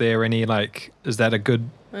 Is there any is that a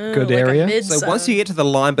good like a area? mid-zone. So once you get to the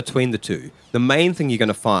line between the two, the main thing you're going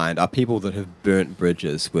to find are people that have burnt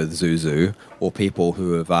bridges with Zuzu, or people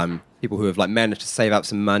who have like managed to save up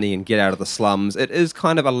some money and get out of the slums. It is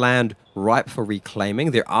kind of a land ripe for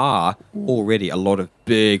reclaiming. There are already a lot of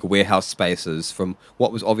big warehouse spaces from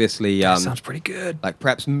what was obviously Sounds pretty good. like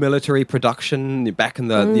perhaps military production back in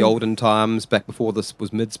the olden times, back before this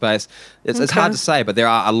was mid-space. It's hard to say, but there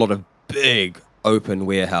are a lot of big open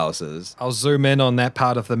warehouses. I'll zoom in on that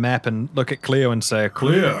part of the map and look at Cleo and say,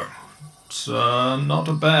 Clear. It's not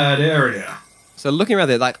a bad area. So looking around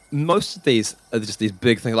there, like most of these are just these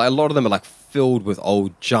big things. Like a lot of them are like filled with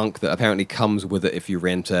old junk that apparently comes with it if you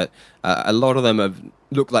rent it. A lot of them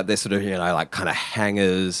look like they're sort of like kind of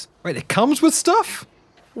hangars. wait, it comes with stuff?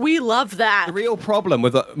 We love that. The real problem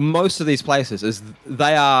with most of these places is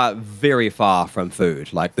they are very far from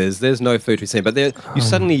food. Like there's no food to be seen, but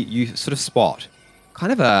you sort of spot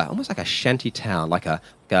kind of almost like a shanty town, like a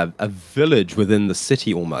village within the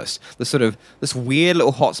city almost. This weird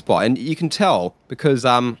little hotspot, and you can tell because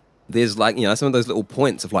there's like some of those little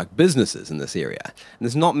points of like businesses in this area. And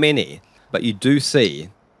there's not many, but you do see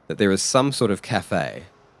that there is some sort of cafe.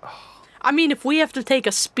 I mean, if we have to take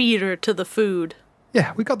a speeder to the food,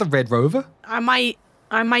 Yeah, we got the Red Rover. I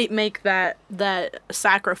might make that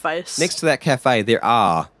sacrifice. Next to that cafe, there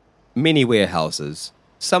are many warehouses.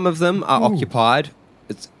 Some of them are occupied.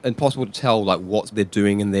 It's impossible to tell like what they're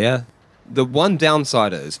doing in there. The one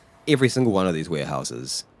downside is every single one of these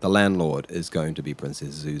warehouses, the landlord is going to be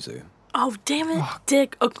Princess Zuzu. Oh, damn it,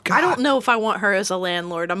 Dick. I don't know if I want her as a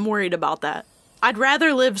landlord. I'm worried about that. I'd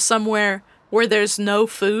rather live somewhere where there's no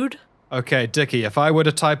food. Okay, Dickie, if I were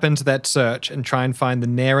to type into that search and try and find the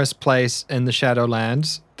nearest place in the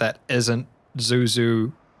Shadowlands that isn't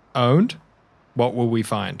Zuzu owned, what will we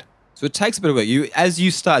find? So it takes a bit of work. As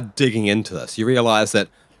you start digging into this, you realize that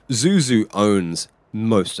Zuzu owns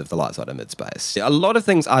most of the light side of mid-space. A lot of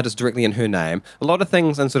things are just directly in her name. A lot of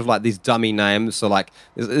things in sort of like these dummy names. So like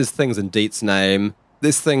there's things in Deet's name.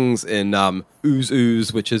 There's things in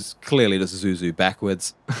Ooze, which is clearly just Zuzu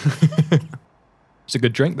backwards. It's a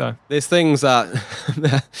good drink, though. There's things there's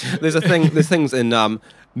things in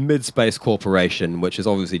Mid-Space Corporation, which is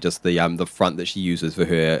obviously just the front that she uses for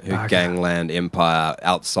her gangland empire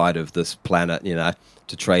outside of this planet,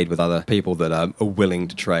 to trade with other people that are willing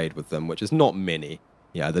to trade with them, which is not many.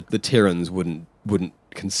 The Terrans wouldn't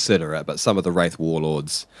consider it, but some of the Wraith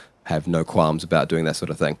warlords have no qualms about doing that sort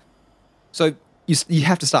of thing. So you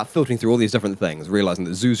have to start filtering through all these different things, realizing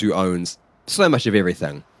that Zuzu owns so much of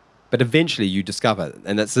everything. But eventually you discover,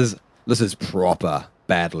 and this is proper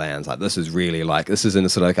Badlands. Like this is really this is in a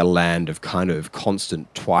sort of like a land of kind of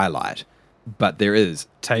constant twilight. But there is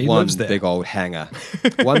Tay one lives there. big old hangar,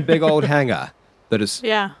 that is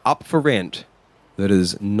up for rent, that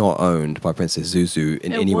is not owned by Princess Zuzu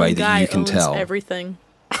in any way that you can owns tell. Everything.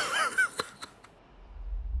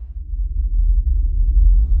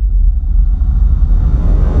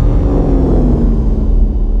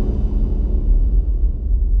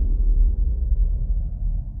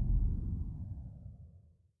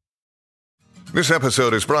 This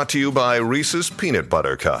episode is brought to you by Reese's Peanut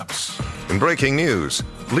Butter Cups. In breaking news,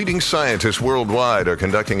 leading scientists worldwide are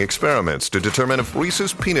conducting experiments to determine if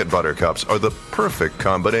Reese's Peanut Butter Cups are the perfect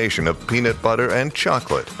combination of peanut butter and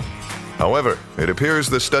chocolate. However, it appears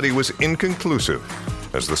the study was inconclusive,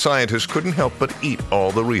 as the scientists couldn't help but eat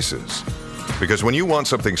all the Reese's. Because when you want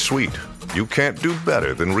something sweet, you can't do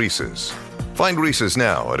better than Reese's. Find Reese's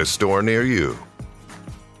now at a store near you.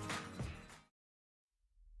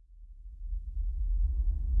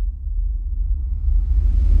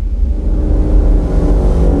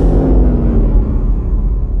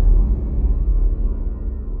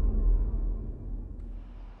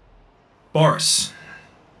 Boris.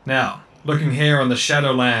 Now, looking here on the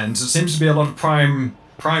Shadowlands, it seems to be a lot of prime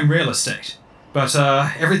real estate. But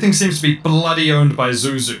everything seems to be bloody owned by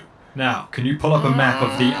Zuzu. Now, can you pull up a map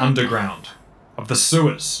of the underground, of the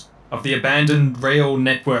sewers, of the abandoned rail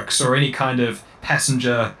networks, or any kind of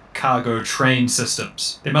passenger cargo train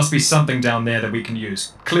systems? There must be something down there that we can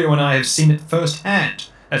use. Cleo and I have seen it firsthand.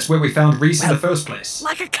 That's where we found Reese in the first place.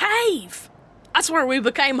 Like a cave. That's where we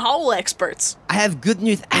became hole experts. I have good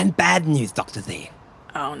news and bad news, Dr. Z.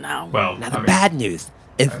 Oh, no. Well, Now, the bad news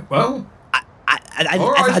is well, all as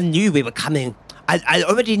right. I knew we were coming, I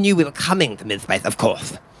already knew we were coming to midspace, of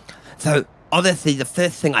course. So, obviously, the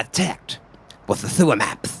first thing I checked was the sewer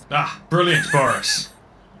maps. Brilliant, Boris.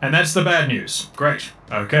 And that's the bad news. Great.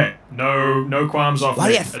 Okay. No qualms off Well,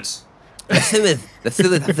 me. yes. It's- The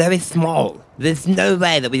sewers are very small. There's no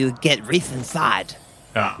way that we would get Reese inside.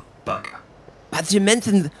 bugger. But you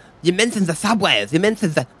mentioned the subways, you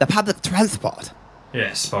mentioned the public transport.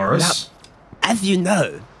 Yes, Boris. As you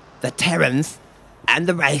know, the Terrans and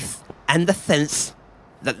the Wraith and the Synths,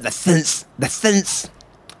 the Synths,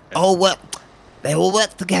 all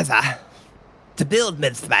work together to build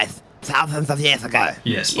midspace thousands of years ago.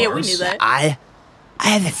 Yes, Boris. Yeah, we knew that. I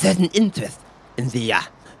have a certain interest in the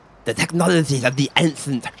technologies of the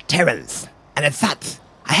ancient Terrans, and as such,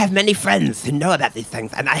 I have many friends who know about these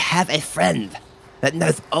things, and I have a friend that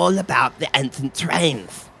knows all about the ancient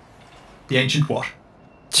trains. The ancient what?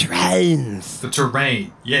 Trains. The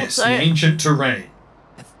terrain. Yes, What's the that? ancient terrain.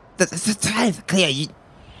 The trains, Cleo, you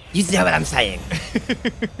know what I'm saying.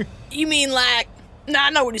 You mean like... Nah, I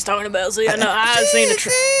know what he's talking about. See, I know. I've seen a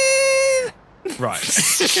Right.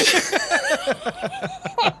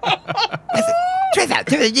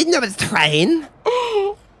 Trains, you know it's train.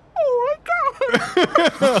 Oh,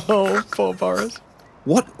 poor Boris.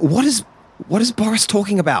 What is Boris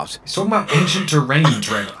talking about? He's talking about ancient terrain,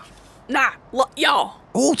 Trevor. Nah, look, y'all.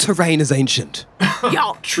 All terrain is ancient.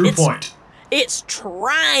 Y'all. True point. It's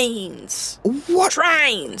trains. What?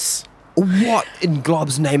 Trains. What in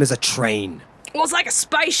Glob's name is a train? Well, it's like a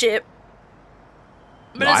spaceship.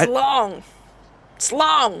 But Right. it's long. It's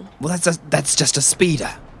long. Well, that's just a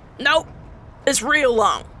speeder. Nope. It's real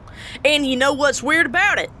long. And you know what's weird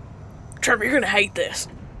about it? Trevor, you're gonna hate this.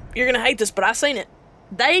 You're gonna hate this, but I seen it.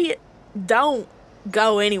 They don't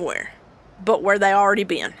go anywhere but where they already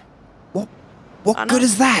been. What I know. good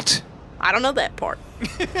is that? I don't know that part.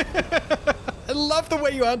 I love the way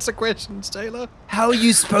you answer questions, Taylor. How are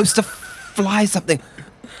you supposed to fly something?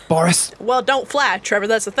 Boris, Well, don't fly, Trevor.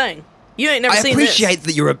 That's the thing. You ain't never I seen appreciate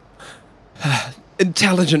that you're a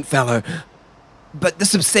intelligent fellow, but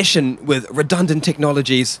this obsession with redundant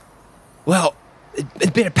technologies, well,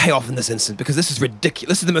 it better pay off in this instance because this is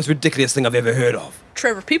ridiculous. This is the most ridiculous thing I've ever heard of. this.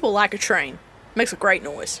 Trevor, people like a train. Makes a great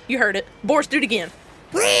noise. You heard it. Boris, do it again.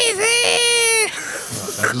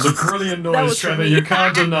 That is a brilliant That noise, was for Trevor. me. You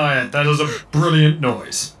can't deny it. That is a brilliant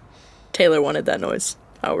noise. Taylor wanted that noise.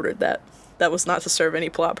 I ordered that. That was not to serve any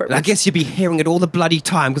plot purpose. And I guess you'd be hearing it all the bloody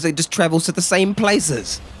time because it just travels to the same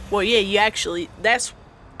places. Well, yeah, you actually.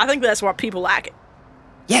 I think that's why people like it.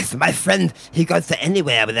 Yes, my friend, he goes to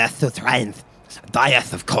anywhere where there are still trains.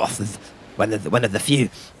 Dias, of course, is one of the few.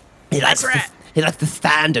 He likes right. he likes to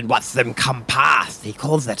stand and watch them come past. He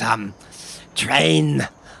calls it train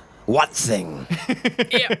watching.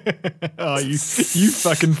 Yeah. Oh, you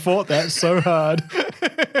fucking fought that so hard.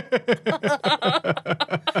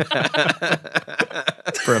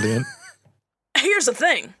 Brilliant. Here's the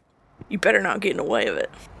thing. You better not get in the way of it.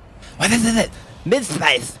 What is it?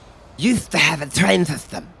 Midspace used to have a train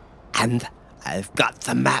system, and I've got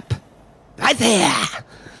the map right here.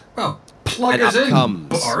 Well, plug And us up in,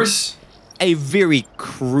 comes- Boris. A very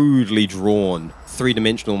crudely drawn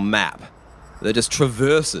three-dimensional map that just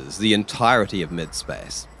traverses the entirety of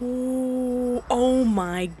midspace, Ooh, oh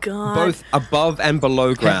my god. both above and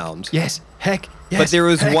below ground. Yes. Heck. Yes. But there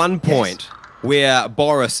is heck, one yes. point where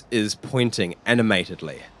Boris is pointing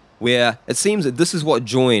animatedly, where it seems that this is what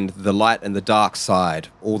joined the light and the dark side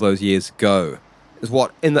all those years ago. Is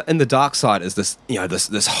what in the dark side is this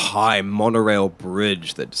this high monorail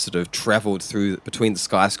bridge that sort of travelled through between the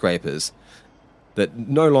skyscrapers that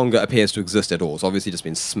no longer appears to exist at all. It's obviously just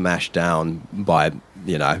been smashed down by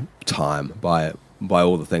time, by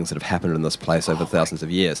all the things that have happened in this place over thousands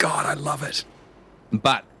of years. God, I love it.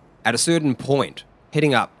 But at a certain point,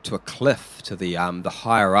 heading up to a cliff to the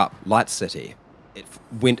higher up Light City, it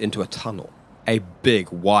went into a tunnel, a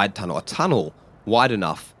big, wide tunnel wide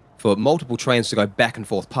enough for multiple trains to go back and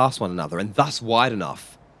forth past one another, and thus wide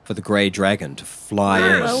enough for the Grey Dragon to fly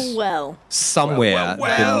in Well. somewhere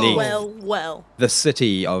beneath Well. the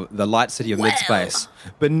city of the Light City of Well. Midspace,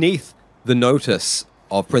 beneath the notice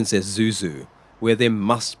of Princess Zuzu, where there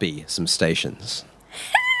must be some stations.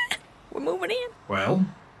 We're moving in. Well,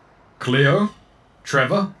 Cleo,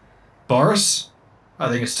 Trevor, Boris, I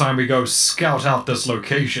think it's time we go scout out this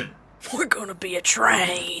location. We're gonna be a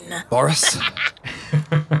train. Boris,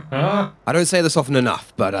 I don't say this often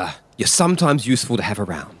enough, but you're sometimes useful to have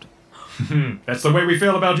around. That's the way we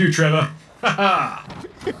feel about you, Trevor.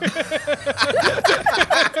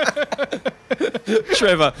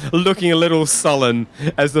 Trevor, looking a little sullen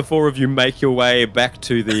as the four of you make your way back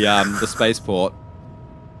to the spaceport.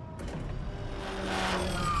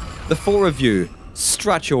 The four of you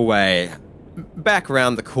strut your way back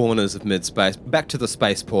around the corners of mid-space, back to the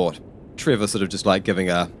spaceport. Trevor sort of just like giving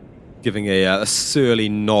a surly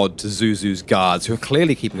nod to Zuzu's guards, who are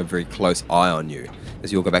clearly keeping a very close eye on you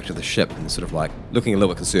as you all go back to the ship and sort of like looking a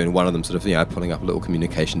little bit concerned. One of them sort of, pulling up a little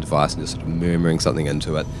communication device and just sort of murmuring something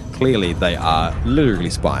into it. Clearly they are literally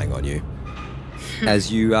spying on you.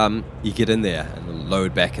 As you get in there and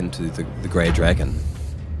load back into the Grey Dragon.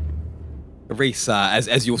 Reese,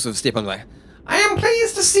 as you also step on, like, I am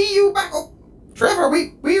pleased to see you back. Oh, Trevor,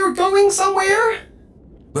 we are going somewhere?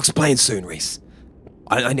 we'll explain soon, Reese.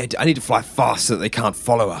 I need to fly fast so that they can't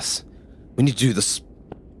follow us. We need to do this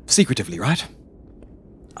secretively, right?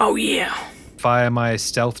 Oh, yeah. Fire my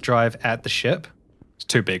stealth drive at the ship. It's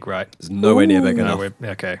too big, right? It's nowhere near big enough.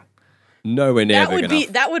 Okay. Nowhere near big enough.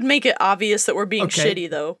 That would make it obvious that we're being shitty,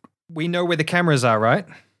 though. We know where the cameras are, right?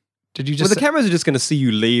 Did you just? Well, the cameras are just going to see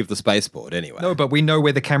you leave the spaceport anyway. No, but we know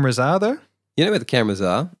where the cameras are, though. You know where the cameras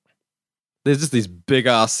are? There's just these big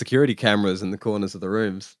ass security cameras in the corners of the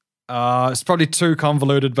rooms. It's probably too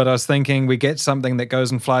convoluted, but I was thinking we get something that goes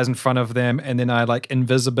and flies in front of them, and then I like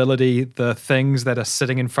invisibility the things that are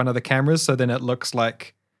sitting in front of the cameras, so then it looks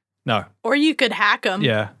like no. Or you could hack them.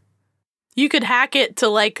 Yeah. You could hack it to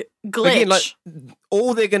like glitch. Again, like,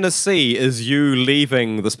 all they're going to see is you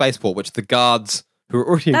leaving the spaceport, which the guards who are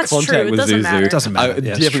already in That's contact true. It with doesn't matter. Zuzu It doesn't matter. are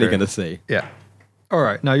Yeah, it's definitely true. going to see. Yeah. All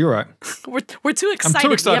right. No, you're right. We're too excited. I'm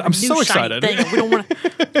too excited. We have a I'm new so shiny excited. thing,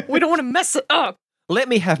 and we don't want to mess it up. Let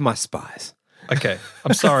me have my spies. Okay.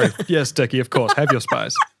 I'm sorry. Yes, Dickie, of course. Have your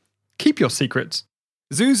spies. Keep your secrets.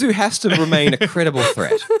 Zuzu has to remain a credible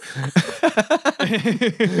threat.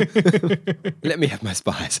 Let me have my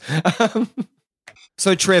spies.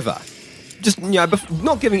 So Trevor, just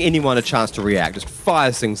not giving anyone a chance to react, just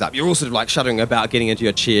fires things up. You're all sort of like shuddering about, getting into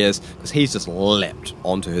your chairs, because he's just leapt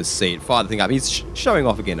onto his seat, fired the thing up. He's showing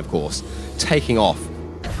off again, of course, taking off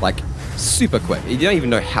like super quick. You don't even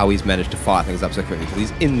know how he's managed to fire things up so quickly, because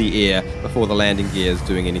he's in the air before the landing gear is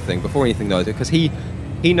doing anything, before anything knows it, because he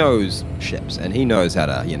knows ships and he knows how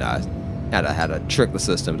to trick the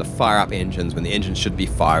system to fire up engines when the engines should be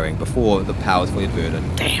firing before the power's fully diverted.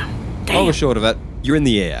 Damn. Long or short of it, you're in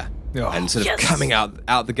the air. Oh, and sort of yes. coming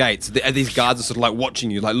out the gates. These guards are sort of like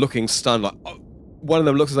watching you, like looking stunned. Like, oh. One of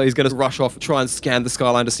them looks as though he's going to rush off, try and scan the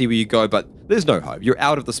skyline to see where you go, but there's no hope. You're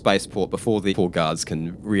out of the spaceport before the poor guards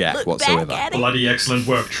can react Look whatsoever. back at it. Bloody excellent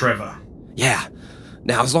work, Trevor. Yeah.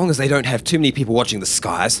 Now, as long as they don't have too many people watching the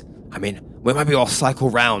skies, I mean, maybe I'll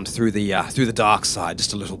cycle round through the dark side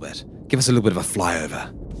just a little bit. Give us a little bit of a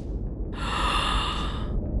flyover.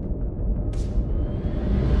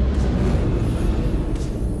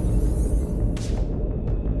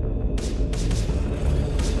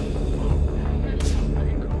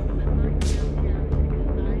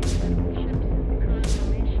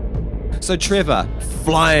 So Trevor,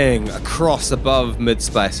 flying across above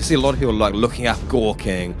mid-space, you see a lot of people like looking up,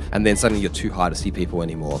 gawking, and then suddenly you're too high to see people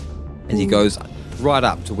anymore. And he goes right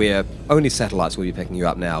up to where only satellites will be picking you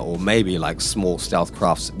up now, or maybe like small stealth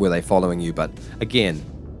crafts where they're following you. But again,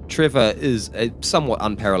 Trevor is a somewhat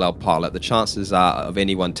unparalleled pilot. The chances are of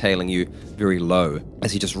anyone tailing you very low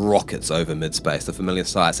as he just rockets over mid-space, the familiar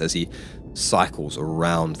sights, as he cycles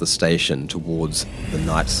around the station towards the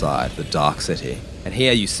night side, the dark city. And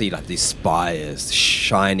here you see like these spires,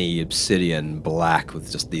 shiny obsidian black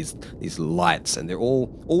with just these lights, and they're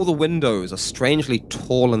all the windows are strangely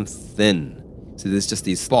tall and thin. So there's just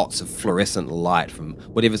these spots of fluorescent light from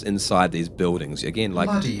whatever's inside these buildings. Again, like,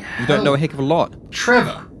 Bloody you don't know a heck of a lot.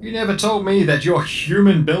 Trevor, you never told me that your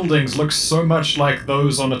human buildings look so much like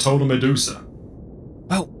those on Atoll Medusa.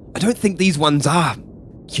 Well, I don't think these ones are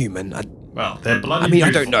human. Well, they're bloody I mean,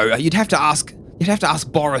 I beautiful. don't know. You'd have to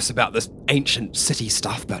ask Boris about this ancient city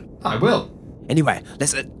stuff, but I will. anyway,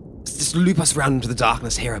 let's just loop us around into the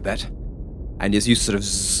darkness here a bit. And as you sort of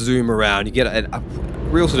zoom around, you get a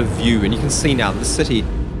real sort of view, and you can see now that the city,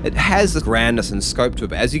 it has this grandness and scope to it,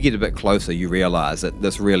 but as you get a bit closer, you realize that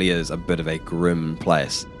this really is a bit of a grim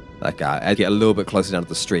place. Like, as you get a little bit closer down to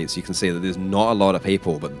the streets, you can see that there's not a lot of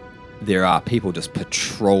people, but there are people just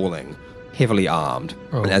patrolling heavily armed.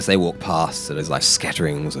 Oh. And as they walk past, there's like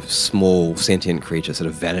scatterings of small sentient creatures sort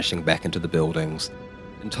of vanishing back into the buildings.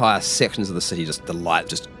 Entire sections of the city, just the light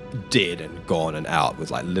just dead and gone and out,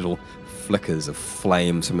 with like little flickers of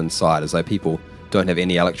flames from inside, as though people don't have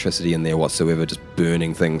any electricity in there whatsoever, just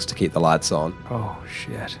burning things to keep the lights on. Oh,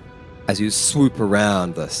 shit. As you swoop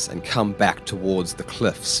around this and come back towards the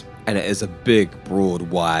cliffs, and it is a big, broad,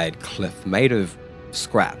 wide cliff made of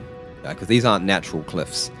scrap, because these aren't natural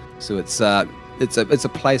cliffs. So it's a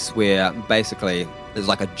place where basically there's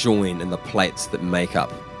like a join in the plates that make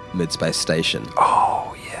up Midspace Station.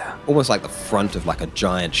 Oh, yeah. Almost like the front of like a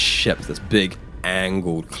giant ship, this big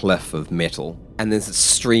angled cliff of metal. And there's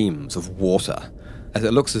streams of water, as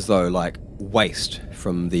it looks as though like waste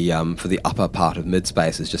from the for the upper part of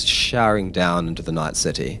Midspace is just showering down into the night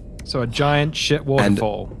city. So a giant shit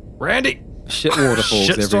waterfall. Randy! Shit waterfalls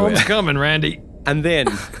everywhere. Shitstorm's coming, Randy. And then,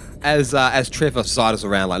 as Trevor sidles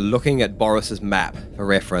around, like looking at Boris's map for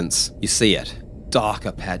reference, you see it.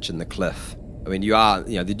 Darker patch in the cliff. I mean, you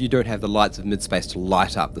don't have the lights of Midspace to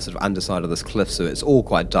light up the sort of underside of this cliff, so it's all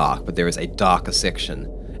quite dark, but there is a darker section.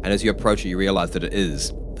 And as you approach it, you realize that it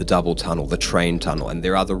is the double tunnel, the train tunnel, and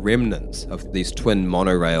there are the remnants of these twin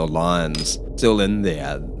monorail lines still in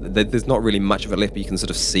there. There's not really much of it left, but you can sort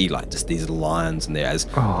of see like just these lines in there as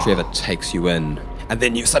Trevor takes you in. And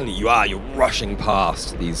then you're rushing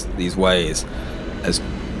past these ways, as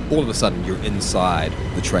all of a sudden you're inside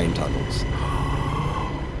the train tunnels.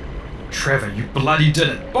 Trevor, you bloody did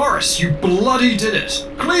it. Boris, you bloody did it.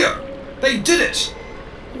 Cleo, they did it.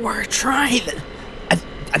 We're trying.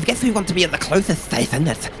 I guess we want to be at the closest station.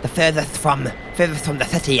 It's the furthest from the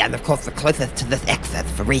city, and of course the closest to this exit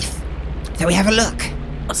for Reese. So we have a look.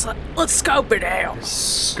 Let's scope it out.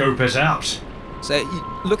 Scope it out. So,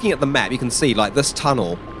 looking at the map, you can see, like, this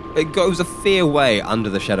tunnel, it goes a fair way under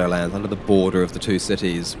the Shadowlands, under the border of the two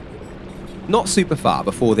cities. Not super far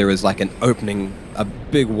before there is, like, a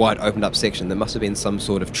big, wide, opened-up section that must have been some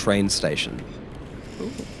sort of train station. Ooh.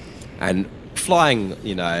 And flying,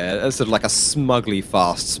 at sort of like a smugly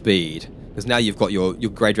fast speed, because now you've got your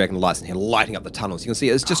Grey Dragon lights in here lighting up the tunnels. You can see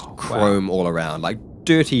it's just chrome all around, like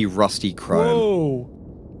dirty, rusty chrome.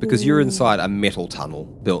 Whoa. Because you're inside a metal tunnel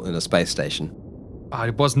built in a space station. I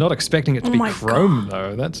was not expecting it to be chrome,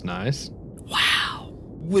 though. That's nice. Wow.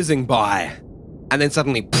 Whizzing by. And then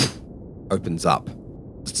suddenly, opens up.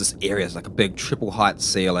 It's this area, it's like a big triple height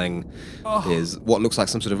ceiling. There's what looks like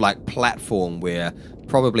some sort of like platform where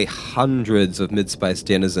probably hundreds of Midspace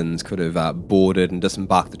denizens could have boarded and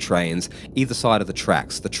disembarked the trains either side of the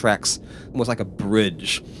tracks. The tracks almost like a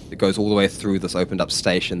bridge that goes all the way through this opened up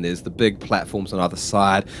station. There's the big platforms on either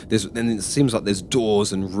side. And it seems like there's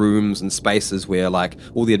doors and rooms and spaces where like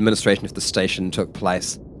all the administration of the station took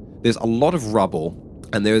place. There's a lot of rubble,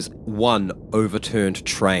 and there's one overturned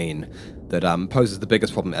train that poses the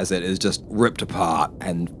biggest problem, as it is just ripped apart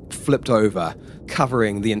and flipped over,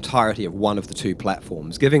 covering the entirety of one of the two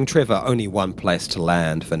platforms, giving Trevor only one place to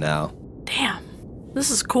land for now. Damn,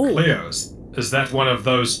 this is cool. Cleo, is that one of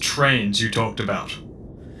those trains you talked about?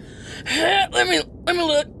 Let me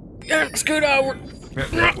look. Scoot over.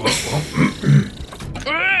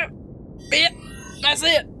 Yeah, that's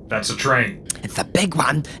it. That's a train. It's a big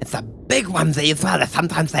one. It's a big one, these well.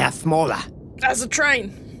 Sometimes they are smaller. That's a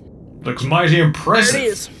train. Looks mighty impressive. There it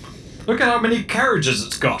is. Look at how many carriages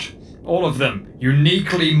it's got. All of them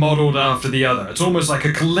uniquely modelled after the other. It's almost like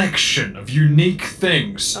a collection of unique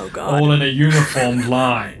things, Oh, God. all in a uniform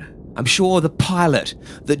line. I'm sure the pilot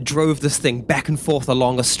that drove this thing back and forth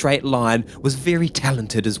along a straight line was very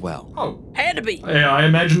talented as well. Oh, Had to be. yeah, I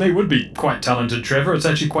imagine they would be quite talented, Trevor. It's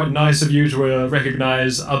actually quite nice of you to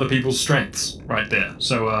recognise other people's strengths right there.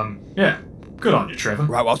 So, yeah, good on you, Trevor.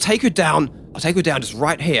 Right, well, I'll take her down. Just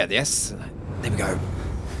right here, yes? There we go.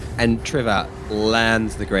 And Trevor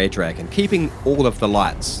lands the Grey Dragon, keeping all of the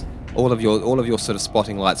lights, all of your sort of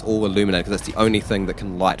spotting lights all illuminated, because that's the only thing that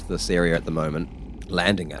can light this area at the moment.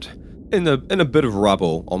 Landing it in a bit of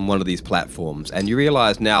rubble on one of these platforms, and you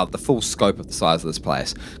realise now the full scope of the size of this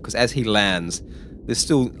place, because as he lands, there's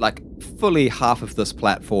still like fully half of this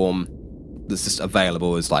platform that's just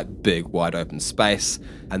available as like big wide open space,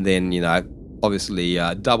 and then obviously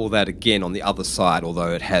double that again on the other side,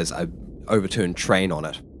 although it has a overturned train on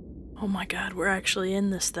it. Oh my God, we're actually in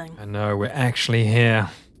this thing. I know, we're actually here.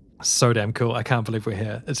 So damn cool. I can't believe we're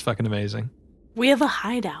here. It's fucking amazing. We have a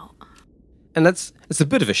hideout. And it's a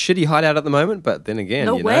bit of a shitty hideout at the moment, but then again,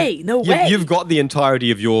 No way. You've got the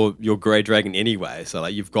entirety of your Grey Dragon anyway, so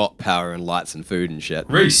like you've got power and lights and food and shit.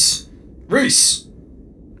 Reese,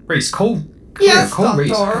 call. Yes, call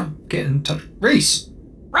Reese. Doctor. Get in touch. Reese.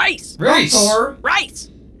 Rice! Reese. Rice!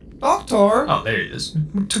 Doctor? Oh, there he is.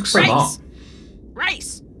 It took so long.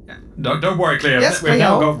 Race! Don't worry, Cleo. Yes, We've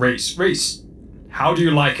now Cleo? got Reese. Reese, how do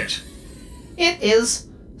you like it? It is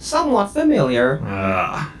somewhat familiar.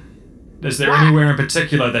 Is there anywhere in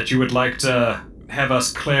particular that you would like to have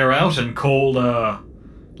us clear out and call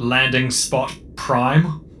landing spot prime?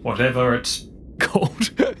 Whatever it's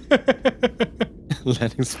Cold.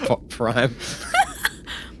 Landing spot prime.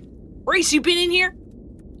 Reese, you been in here?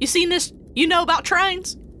 You seen this? You know about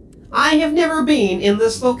trains? I have never been in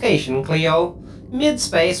this location, Cleo.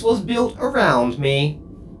 Midspace was built around me.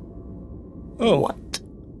 Oh. What?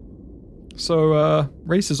 So,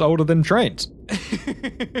 Reese is older than trains.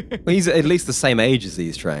 Well, he's at least the same age as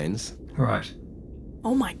these trains. right.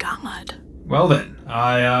 Oh my god. Well then,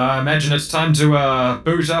 I imagine it's time to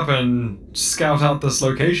boot up and scout out this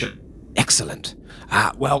location. Excellent.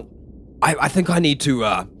 Well, I think I need to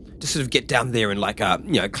just sort of get down there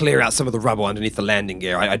and clear out some of the rubble underneath the landing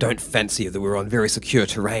gear. I don't fancy that we're on very secure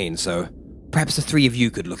terrain, so perhaps the three of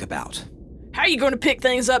you could look about. How you gonna pick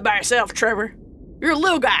things up by yourself, Trevor? You're a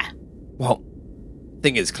little guy. Well,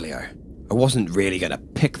 thing is, Cleo, I wasn't really going to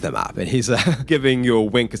pick them up, and he's giving you a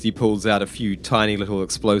wink as he pulls out a few tiny little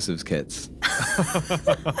explosives kits.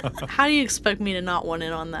 How do you expect me to not want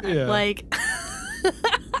in on that? Yeah. Like,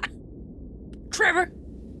 Trevor,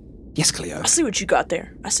 Yes, Cleo. I see what you got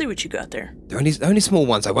there. They're only small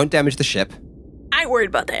ones. I won't damage the ship. I ain't worried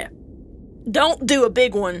about that. Don't do a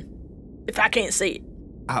big one if I can't see it.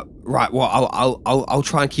 Right. Well, I'll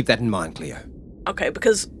try and keep that in mind, Cleo. Okay,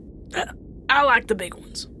 because I like the big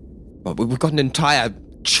ones. Well, we've got an entire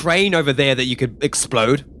train over there that you could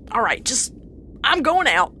explode. All right, I'm going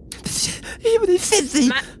out. You can,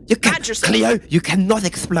 Mind yourself. Cleo, you cannot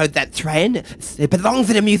explode that train. It belongs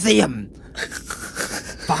in a museum.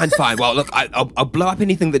 Fine. Well, look, I'll blow up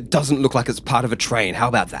anything that doesn't look like it's part of a train. How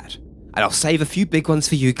about that? And I'll save a few big ones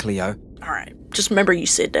for you, Cleo. All right, just remember you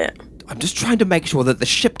said that. I'm just trying to make sure that the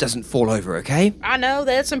ship doesn't fall over, okay? I know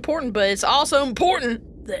that's important, but it's also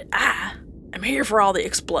important that I am here for all the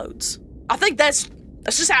explodes. I think that's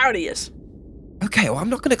just how it is. Okay, well, I'm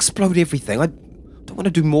not going to explode everything. I don't want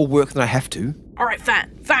to do more work than I have to. All right,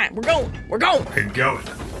 fine. We're going. We're going.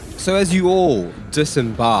 So as you all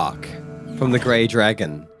disembark from the Grey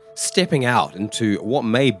Dragon, stepping out into what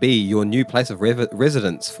may be your new place of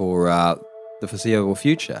residence for the foreseeable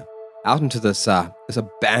future, out into this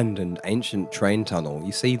abandoned ancient train tunnel,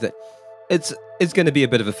 you see that it's going to be a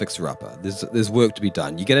bit of a fixer-upper. There's work to be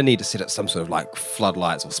done. You're going to need to set up some sort of like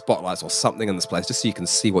floodlights or spotlights or something in this place just so you can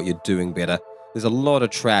see what you're doing better. There's a lot of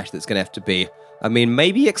trash that's going to have to be,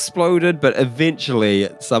 maybe exploded, but eventually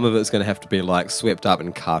some of it's going to have to be like swept up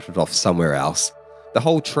and carted off somewhere else. The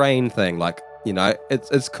whole train thing,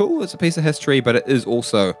 it's cool. It's a piece of history, but it is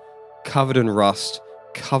also covered in rust,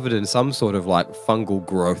 covered in some sort of like fungal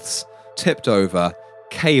growths, tipped over,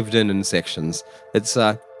 caved in sections. It's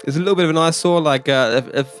a little bit of an eyesore. Like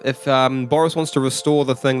if Boris wants to restore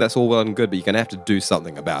the thing, that's all well and good, but you're gonna have to do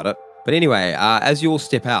something about it. But anyway, as you all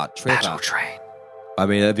step out, Trevor. Battle train.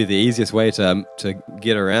 That'd be the easiest way to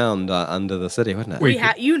get around under the city, wouldn't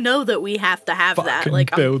it? You know that we have to have that. Fucking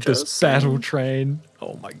Like, build I'm this just battle saying. train.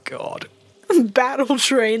 Oh my god. Battle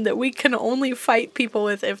train that we can only fight people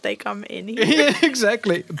with if they come in here. Yeah,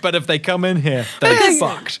 exactly. But if they come in here, they're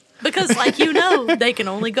fucked. Because, they can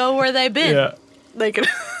only go where they've been. Yeah. They can.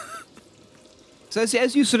 So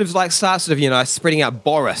as you sort of start spreading out,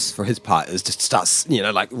 Boris for his part is just starts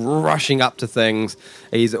rushing up to things.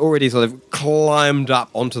 He's already sort of climbed up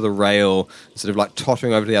onto the rail, sort of like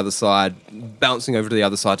tottering over to the other side, bouncing over to the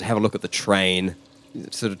other side to have a look at the train,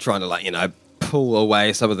 sort of trying to pull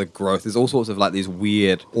away some of the growth. There's all sorts of these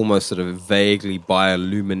weird, almost sort of vaguely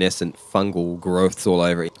bioluminescent fungal growths all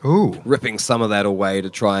over it. Ooh. Ripping some of that away to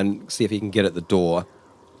try and see if he can get at the door.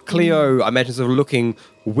 Cleo, I imagine, sort of looking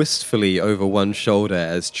wistfully over one shoulder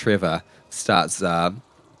as Trevor starts,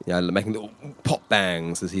 making little pop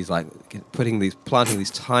bangs as he's planting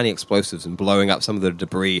these tiny explosives and blowing up some of the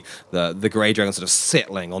debris. The Grey Dragon sort of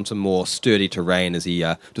settling onto more sturdy terrain as he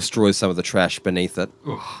destroys some of the trash beneath it.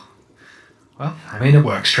 Well, it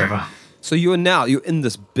works, Trevor. So you're in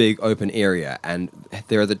this big open area, and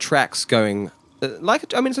there are the tracks going.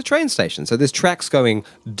 It's a train station, so there's tracks going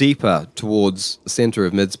deeper towards the center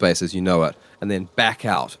of midspace as you know it, and then back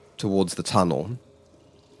out towards the tunnel.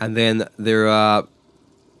 And then there are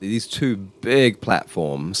these two big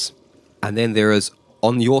platforms, and then there is,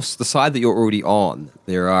 on the side that you're already on,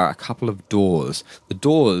 there are a couple of doors. The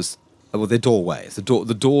doors, they're doorways. The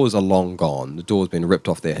doors are long gone. The door's been ripped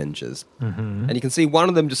off their hinges. Mm-hmm. And you can see one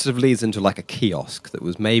of them just sort of leads into a kiosk that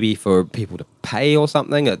was maybe for people to pay or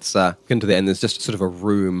something. It's into there, and there's just sort of a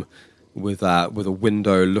room with a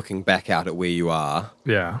window looking back out at where you are.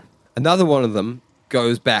 Yeah. Another one of them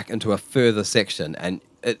goes back into a further section, and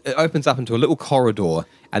it opens up into a little corridor,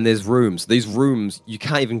 and there's rooms. These rooms you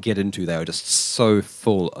can't even get into. They are just so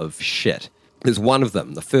full of shit. There's one of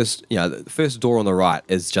them. The first door on the right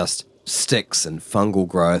is just sticks and fungal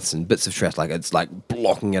growths and bits of trash. Like it's like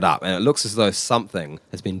blocking it up, and it looks as though something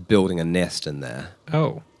has been building a nest in there.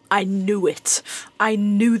 Oh. I knew it. I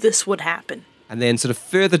knew this would happen. And then sort of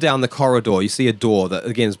further down the corridor, you see a door that,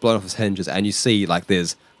 again, is blown off its hinges, and you see, like,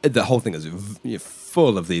 the whole thing is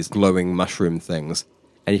full of these glowing mushroom things.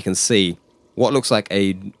 And you can see what looks like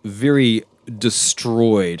a very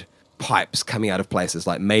destroyed pipes coming out of places.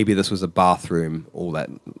 Like, maybe this was a bathroom all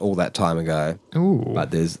that time ago. Ooh.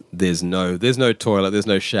 But there's no toilet, there's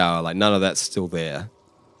no shower, like, none of that's still there.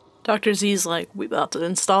 Dr. Z's like, we about to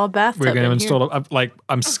install a bathtub. We're going to in install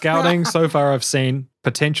I'm scouting. So far I've seen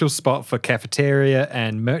potential spot for cafeteria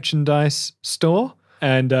and merchandise store,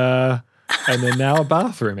 and then now a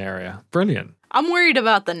bathroom area. Brilliant. I'm worried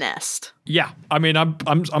about the nest. Yeah. I mean,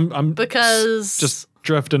 I'm because just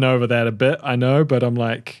drifting over that a bit, I know, but I'm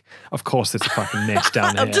like, of course there's a fucking nest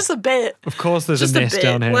down here. Just a bit. Of course there's Just a nest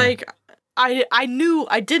down here. Like, I knew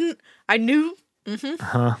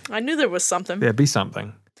there was something. There'd be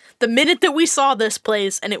something. The minute that we saw this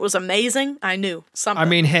place and it was amazing, I knew something. I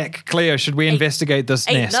mean, heck, Cleo, should we investigate this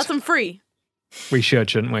ain't nest? nothing free. We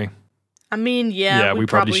should, shouldn't we? I mean, yeah, we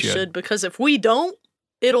probably should, because if we don't,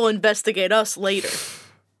 it'll investigate us later.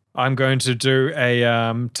 I'm going to do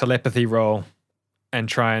a telepathy roll and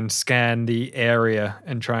try and scan the area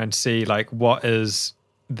and try and see, like, what is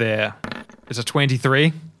there. It's a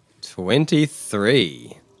 23.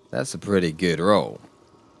 23. That's a pretty good roll.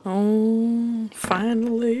 Oh,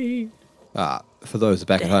 finally. For those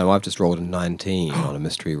back at home, I've just rolled a 19 on a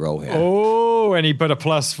mystery roll here. Oh, and he put a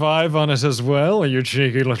 +5 on it as well, you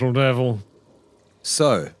cheeky little devil.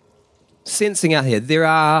 So, sensing out here, there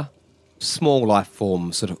are small life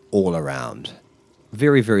forms sort of all around.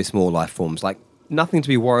 Very, very small life forms, like nothing to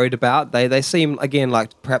be worried about. They seem, again,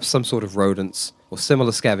 like perhaps some sort of rodents or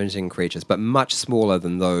similar scavenging creatures, but much smaller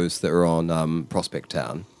than those that are on Prospect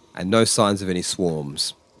Town, and no signs of any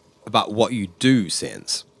swarms. But what you do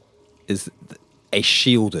sense is a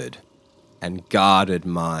shielded and guarded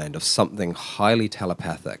mind of something highly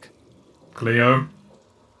telepathic. Cleo?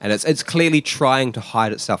 And it's clearly trying to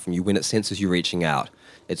hide itself from you when it senses you reaching out.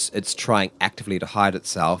 It's trying actively to hide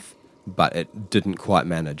itself, but it didn't quite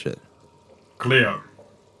manage it. Cleo?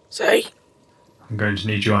 Say? I'm going to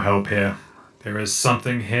need your help here. There is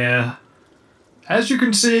something here. As you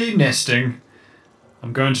can see, nesting.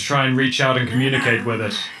 I'm going to try and reach out and communicate with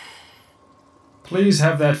it. Please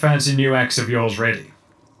have that fancy new axe of yours ready.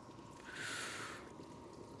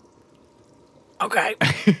 Okay.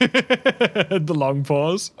 The long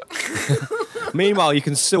pause. Meanwhile, you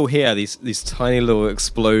can still hear these tiny little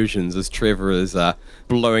explosions as Trevor is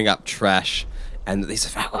blowing up trash, and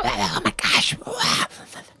these. Oh my gosh.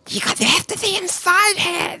 You have to be inside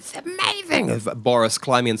here. It's amazing. Boris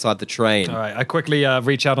climbing inside the train All right, I quickly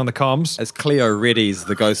reach out on the comms. as Cleo readies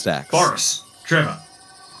the ghost axe. Boris, Trevor,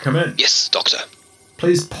 come in. Yes, Doctor.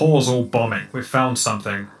 Please pause all bombing. We've found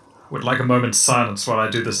something. Would like a moment's silence while I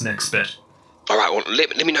do this next bit. All right, well,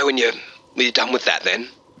 let me know when you're done with that then.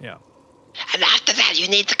 Yeah. And after that, you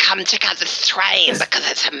need to come check out this train because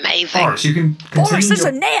it's amazing. Boris, you can Boris, continue there's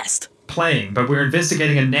a your nest. playing, but we're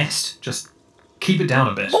investigating a nest. Just keep it down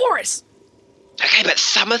a bit. Boris. Okay, but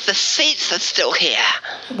some of the seats are still here.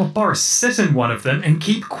 Well, Boris, sit in one of them and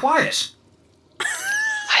keep quiet. I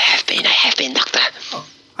have been, Doctor.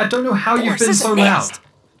 I don't know how you've Boris, been there's so a loud. nest.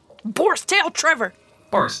 Boris, tell Trevor.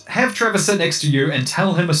 Boris, have Trevor sit next to you and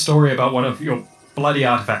tell him a story about one of your bloody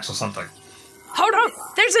artifacts or something. Hold on.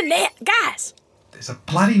 There's a nest. Guys, There's a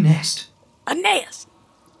bloody nest. a nest.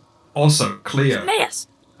 Also, Cleo, Nest.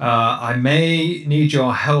 I may need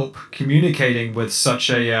your help communicating with such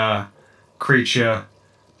a creature,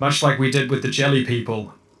 much like we did with the jelly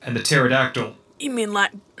people and the pterodactyl. You mean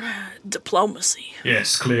like diplomacy?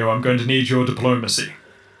 Yes, Cleo, I'm going to need your diplomacy.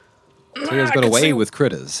 Cleo's I got can away see- with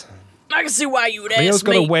critters. I can see why you would Leo's ask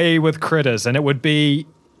got me. away with critters, and it'd be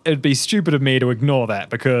stupid of me to ignore that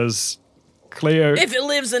because Cleo. If it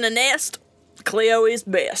lives in a nest, Cleo is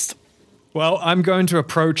best. Well, I'm going to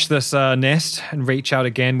approach this nest and reach out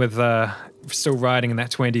again with still riding in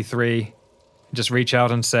that 23. Just reach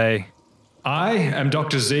out and say, I am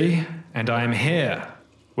Dr. Z, and I am here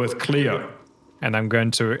with Cleo. And I'm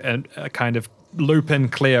going to kind of loop in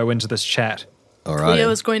Cleo into this chat. All right. Cleo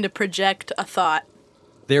is going to project a thought.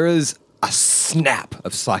 There is a snap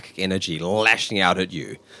of psychic energy lashing out at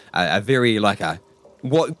you. A very, like a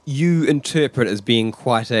what you interpret as being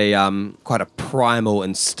quite a primal,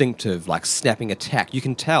 instinctive, like snapping attack. You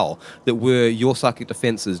can tell that were your psychic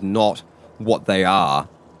defenses not what they are,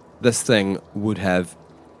 this thing would have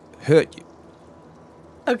hurt you.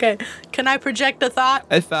 Okay, can I project a thought?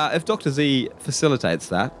 If Dr. Z facilitates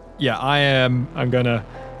that. Yeah, I'm gonna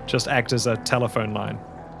just act as a telephone line.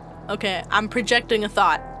 Okay, I'm projecting a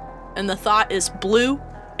thought, and the thought is blue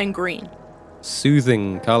and green.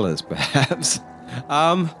 Soothing colors, perhaps.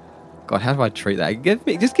 God, how do I treat that? Give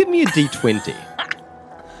me a D20.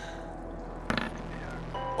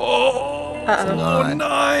 Oh,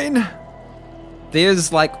 9.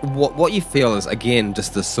 There's like what you feel is again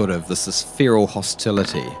just this feral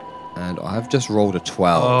hostility, and I've just rolled a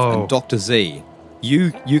 12. Oh. And Dr. Z,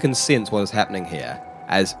 you can sense what is happening here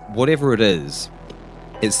as whatever it is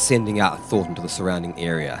sending out a thought into the surrounding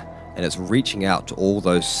area, and it's reaching out to all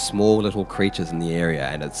those small little creatures in the area,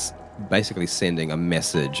 and it's basically sending a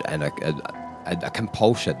message and a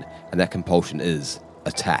compulsion, and that compulsion is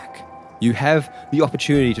attack. You have the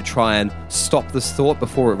opportunity to try and stop this thought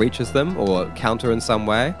before it reaches them or counter in some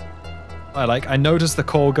way. I notice the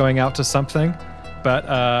call going out to something, but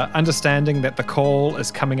understanding that the call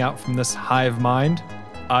is coming out from this hive mind,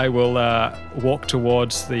 I will walk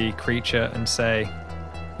towards the creature and say,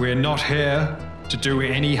 "We're not here to do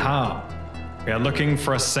any harm. We are looking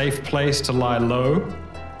for a safe place to lie low.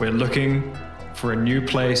 We're looking for a new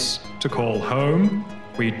place to call home.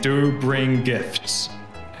 We do bring gifts."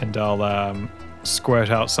 And I'll squirt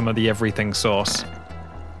out some of the everything sauce.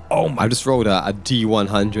 Oh, I just rolled a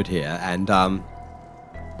D100 here, and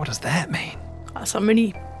What does that mean? So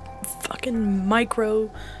many fucking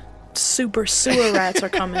micro super sewer rats are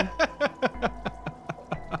coming.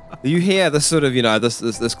 you hear this sort of,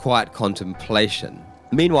 this quiet contemplation.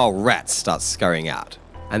 Meanwhile, rats start scurrying out,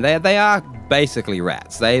 and they are basically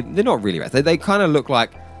rats. They're not really rats. They kind of look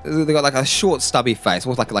like they got like a short, stubby face,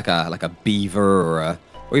 almost like a beaver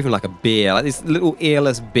or even like a bear, like these little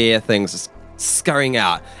earless bear things just scurrying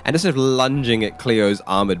out and just sort of lunging at Cleo's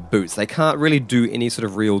armored boots. They can't really do any sort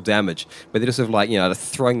of real damage, but they're just sort of like,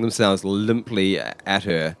 throwing themselves limply at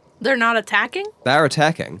her. They're not attacking? They're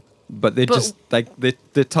attacking, but they're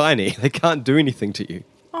tiny. They can't do anything to you.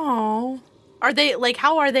 Oh. Are they,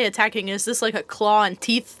 how are they attacking? Is this like a claw and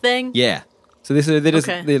teeth thing? Yeah. So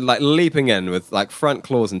they're like leaping in with like front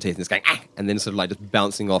claws and teeth and just going, and then sort of like just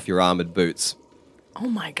bouncing off your armored boots. Oh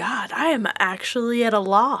my god, I am actually at a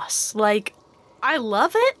loss. I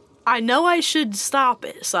love it. I know I should stop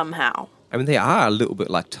it somehow. I mean, they are a little bit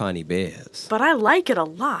like tiny bears. But I like it a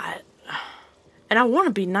lot. And I want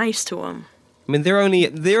to be nice to them. I mean, they're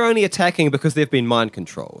only attacking because they've been mind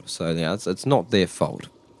controlled. So yeah, it's not their fault.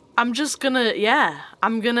 I'm just gonna,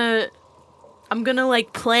 I'm gonna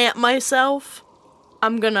plant myself.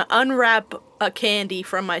 I'm gonna unwrap a candy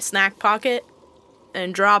from my snack pocket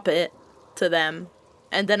and drop it to them.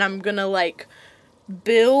 And then I'm gonna,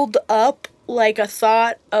 build up, a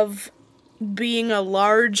thought of being a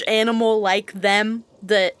large animal like them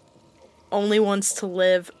that only wants to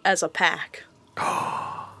live as a pack.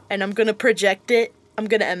 And I'm gonna project it. I'm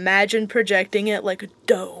gonna imagine projecting it like a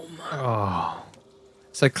dome. Oh.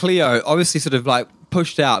 So Cleo, obviously sort of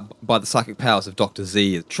pushed out by the psychic powers of Dr.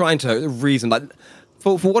 Z, trying to reason,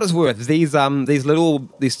 for what it's worth, these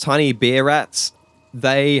tiny bear rats,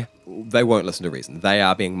 they won't listen to reason. They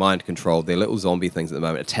are being mind controlled. They're little zombie things at the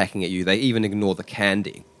moment, attacking at you. They even ignore the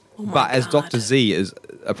candy. But as Dr. Z is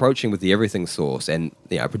approaching with the everything source and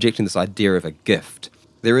projecting this idea of a gift,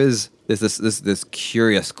 there's this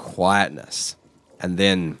curious quietness, and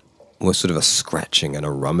then was sort of a scratching and a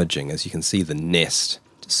rummaging as you can see the nest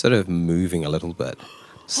just sort of moving a little bit.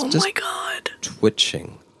 My god.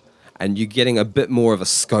 Twitching. And you're getting a bit more of a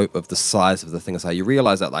scope of the size of the thing. So you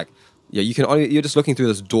realize that you're just looking through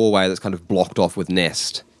this doorway that's kind of blocked off with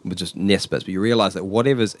just nest bits, but you realize that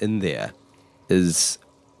whatever's in there is,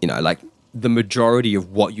 the majority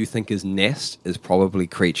of what you think is nest is probably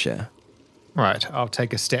creature. Right, I'll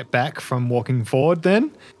take a step back from walking forward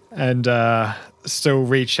then, and still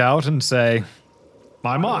reach out and say,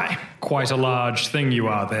 My, quite a large thing you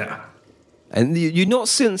are there. And you're not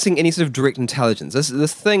sensing any sort of direct intelligence.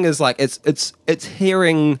 This thing is it's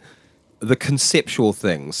hearing the conceptual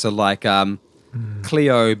things. So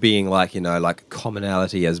Cleo being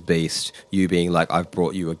commonality as beast, you being I've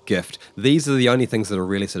brought you a gift. These are the only things that are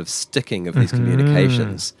really sort of sticking of these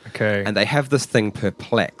communications. Okay. And they have this thing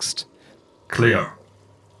perplexed. Cleo.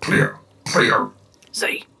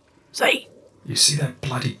 Z. You see that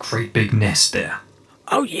bloody great big nest there?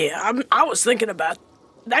 Oh yeah, I was thinking about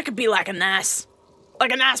that could be a nice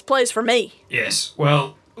place for me. Yes.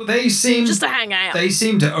 Well, They seem Just to hang out. They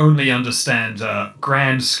seem to only understand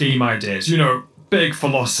grand scheme ideas. You know, big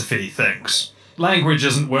philosophy things. Language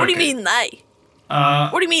isn't working. What do you mean they?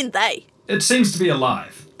 What do you mean they? It seems to be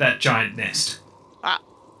alive. That giant nest.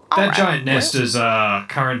 That giant nest is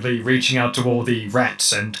currently reaching out to all the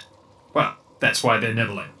rats, and well, that's why they're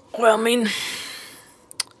nibbling. Well, I mean,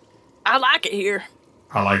 I like it here,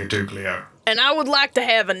 I like it too, Cleo. and I would like to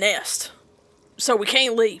have a nest, so we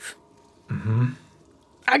can't leave. Mm-hmm.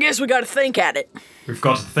 I guess we gotta think at it. We've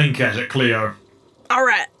got to think at it, Cleo. All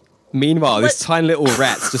right. Meanwhile, these tiny little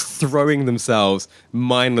rats just throwing themselves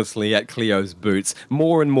mindlessly at Cleo's boots,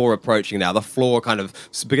 more and more approaching now. The floor kind of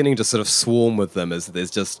beginning to sort of swarm with them as there's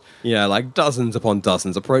just, like dozens upon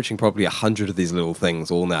dozens, approaching probably 100 of these little things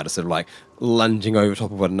all now, just sort of like lunging over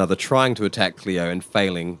top of one another, trying to attack Cleo and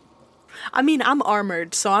failing. I mean, I'm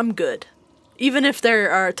armored, so I'm good. Even if there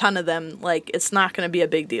are a ton of them, like, it's not gonna be a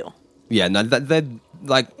big deal. Yeah, no, they're,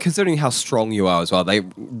 like, considering how strong you are as well, they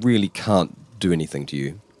really can't do anything to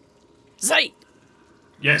you. Zay!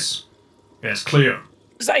 Yes. Yes, Cleo.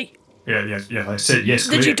 Zay! Yes, I said yes,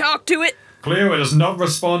 Cleo. Did you talk to it? Cleo, it is not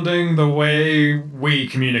responding the way we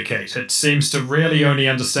communicate. It seems to really only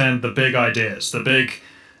understand the big ideas, the big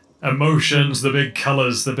emotions, the big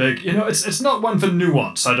colours, the big... it's not one for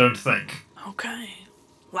nuance, I don't think. Okay.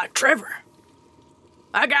 Like Trevor.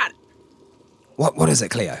 I got it. What is it,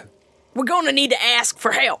 Cleo? We're gonna need to ask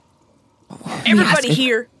for help. Everybody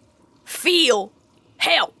here, feel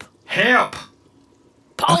help. Help!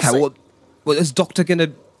 Pulse Okay, it. well, is Doctor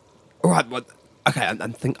gonna... All right, well, okay,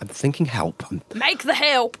 I'm thinking help. Make the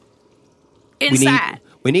help inside.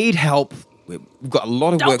 We need help. We've got a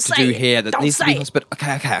lot of Don't work to say do it. here that Don't needs to say be it. hospital.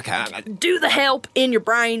 Okay. Do the help in your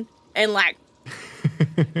brain and like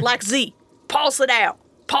Z, pulse it out.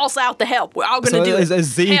 Pulse out the help. We're all gonna So do it.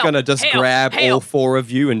 is Z Help, gonna just help, grab all help. 4 of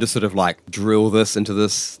you and just sort of like drill this into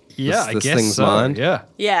this I this guess thing's so. mind? Yeah.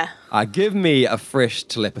 Yeah. Give me a fresh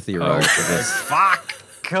telepathy roll for this. Fuck.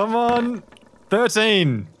 Come on.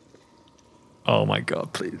 13. Oh my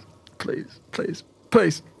god, please. 24.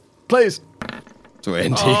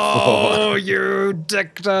 Oh, you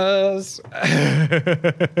dictators.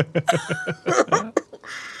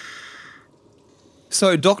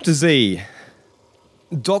 So Dr. Z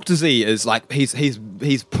is like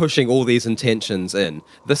he's pushing all these intentions in.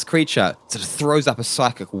 This creature sort of throws up a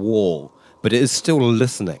psychic wall, but it is still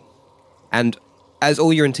listening, and as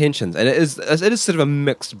all your intentions, and it is sort of a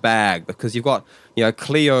mixed bag because you've got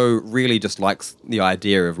Cleo really just likes the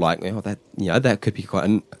idea of like that could be quite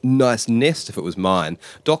a nice nest if it was mine.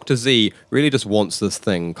 Dr. Z really just wants this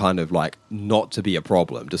thing kind of like not to be a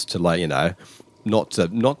problem, just to like not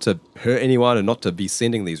to hurt anyone and not to be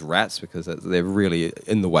sending these rats because they're really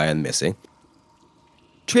in the way and messy.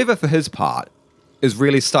 Trevor, for his part, is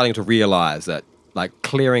really starting to realize that like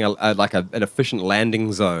clearing an efficient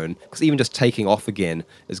landing zone, because even just taking off again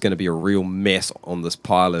is going to be a real mess on this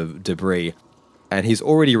pile of debris. And he's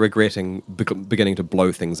already regretting beginning to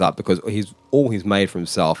blow things up because all he's made for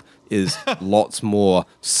himself is lots more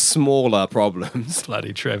smaller problems.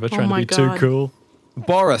 Bloody Trevor trying to my be too God. cool.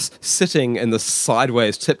 Boris, sitting in the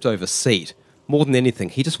sideways, tipped-over seat, more than anything,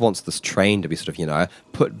 he just wants this train to be sort of,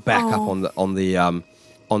 put back up on the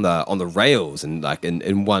rails and like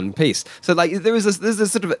in one piece. So like there's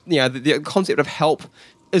this sort of the concept of help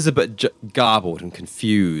is a bit garbled and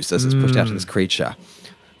confused as it's pushed out to this creature.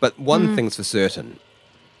 But one thing's for certain: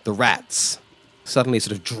 the rats suddenly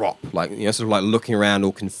sort of drop, like sort of like looking around,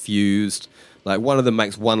 all confused. Like one of them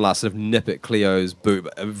makes one last sort of nip at Cleo's boot,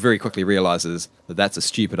 but very quickly realizes that that's a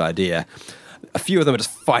stupid idea. A few of them are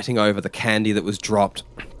just fighting over the candy that was dropped.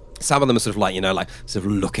 Some of them are sort of like, sort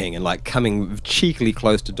of looking and like coming cheekily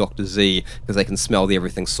close to Dr. Z because they can smell the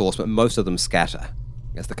everything source, but most of them scatter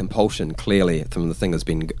as the compulsion clearly from the thing has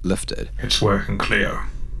been lifted. It's working, Cleo.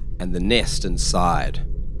 And the nest inside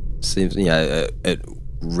seems, it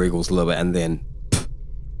wriggles a little bit and then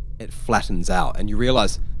it flattens out. And you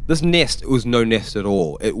realize this nest was no nest at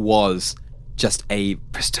all. It was just a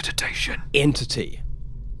prestidigitation entity.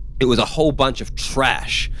 It was a whole bunch of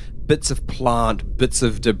trash, bits of plant, bits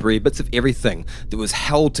of debris, bits of everything that was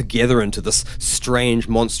held together into this strange,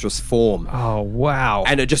 monstrous form. Oh, wow.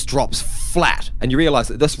 And it just drops flat. And you realize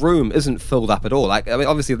that this room isn't filled up at all. Like, I mean,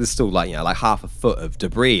 obviously there's still like half a foot of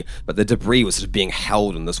debris, but the debris was sort of being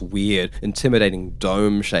held in this weird, intimidating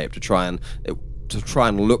dome shape to try and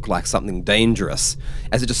look like something dangerous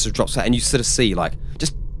as it just sort of drops out. And you sort of see, like,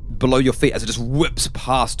 just below your feet as it just whips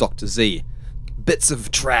past Dr. Z, bits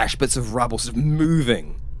of trash, bits of rubble sort of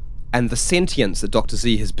moving. And the sentience that Dr.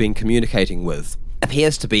 Z has been communicating with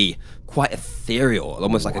appears to be quite ethereal,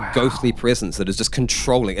 almost like a ghostly presence that is just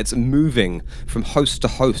controlling. It's moving from host to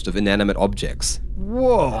host of inanimate objects.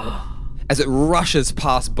 Whoa. As it rushes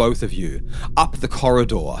past both of you, up the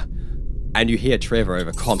corridor, and you hear Trevor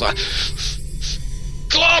over comms.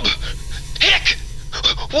 Glob! Heck!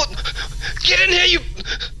 What? Get in here, you...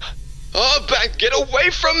 Oh, back! Get away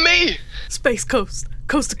from me! Space Coast.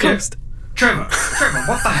 Coast to coast. Trevor,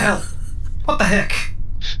 what the hell? What the heck?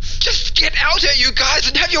 Just get out here, you guys,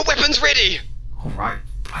 and have your weapons ready! All right,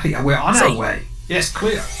 bloody hell, we're on our way. Yes,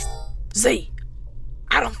 clear. Z,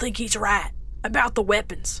 I don't think he's right about the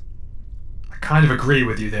weapons. I kind of agree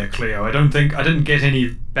with you there, Cleo. I didn't get any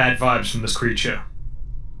bad vibes from this creature.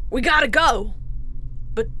 We gotta go.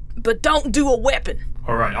 But don't do a weapon.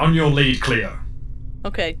 All right, on your lead, Cleo.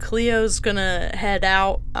 Okay, Cleo's gonna head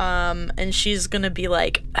out, and she's gonna be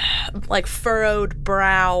like furrowed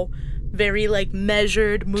brow, very like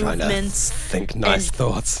measured movements. Trying to think nice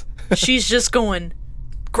thoughts. She's just going,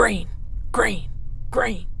 green, green,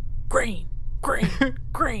 green, green, green,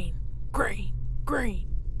 green, green, green,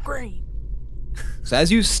 green. So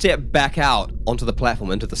as you step back out onto the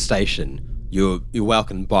platform into the station, you're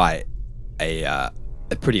welcomed by a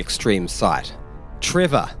pretty extreme sight.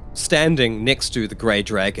 Trevor, standing next to the Grey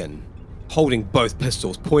Dragon, holding both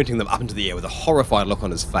pistols, pointing them up into the air with a horrified look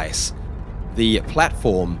on his face. The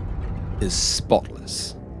platform is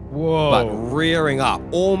spotless. Whoa. But rearing up,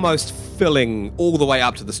 almost filling all the way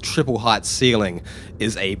up to this triple height ceiling,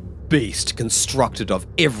 is a beast constructed of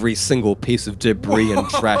every single piece of debris and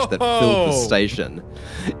trash that filled the station.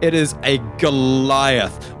 It is a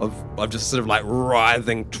Goliath of just sort of like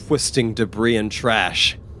writhing, twisting debris and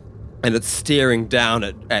trash. And it's staring down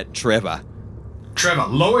at Trevor. Trevor,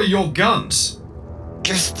 lower your guns.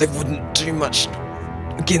 Guess they wouldn't do much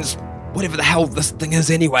against whatever the hell this thing is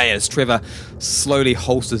anyway, as Trevor slowly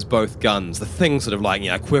holsters both guns. The thing sort of like,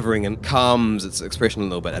 quivering and calms its expression a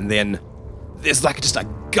little bit, and then there's like just a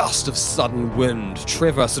gust of sudden wind.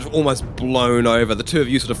 Trevor sort of almost blown over. The two of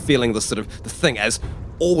you sort of feeling this sort of the thing as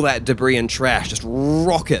all that debris and trash just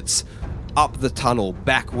rockets up the tunnel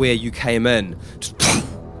back where you came in, just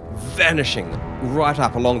vanishing right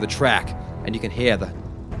up along the track, and you can hear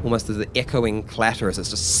almost the echoing clatter as it's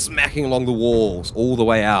just smacking along the walls all the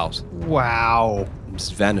way out. Wow.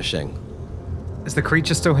 Just vanishing. Is the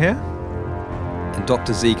creature still here? And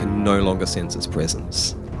Dr. Z can no longer sense its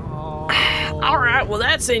presence. All right, well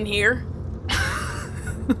that's in here.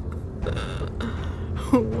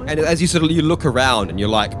 And as you look around and you're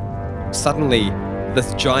like, suddenly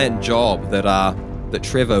this giant job that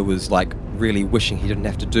Trevor was like really wishing he didn't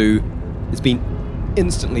have to do has been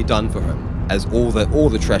instantly done for him, as all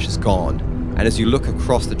the trash is gone. And as you look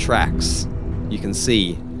across the tracks, you can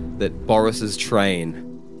see that Boris's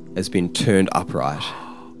train has been turned upright.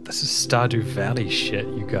 This is Stardew Valley shit,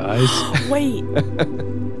 you guys. Wait,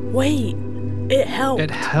 it helped.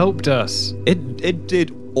 It helped us. It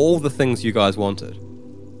did all the things you guys wanted.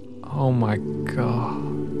 Oh my god.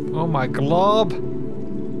 Oh my glob.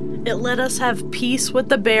 It let us have peace with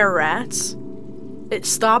the bear rats. It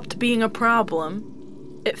stopped being a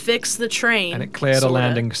problem. It fixed the train. And it cleared a sorta,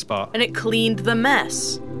 landing spot. And it cleaned the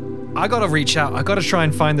mess. I gotta reach out. I gotta try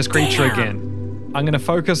and find this creature again. I'm gonna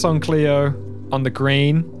focus on Cleo, on the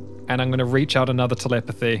green, and I'm gonna reach out another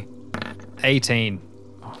telepathy. 18.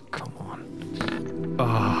 Oh, come on.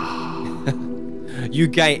 Oh. You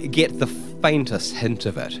get the faintest hint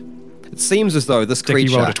of it. It seems as though this Dickie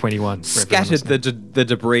creature rolled a 21. scattered the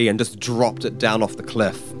debris and just dropped it down off the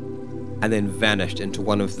cliff, and then vanished into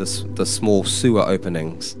one of the small sewer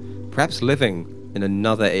openings, perhaps living in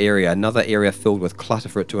another area filled with clutter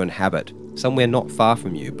for it to inhabit, somewhere not far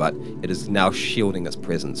from you, but it is now shielding its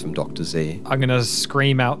presence from Dr. Z. I'm gonna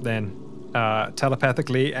scream out then,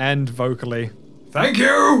 telepathically and vocally. Thank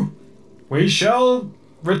you! We shall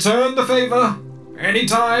return the favor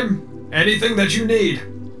anytime, anything that you need.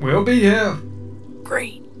 We'll be here.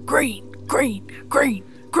 Green, green, green, green,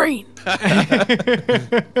 green.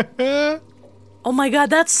 Oh my god,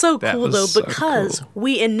 that's so cool though, because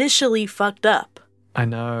we initially fucked up. I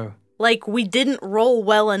know. Like, we didn't roll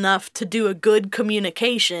well enough to do a good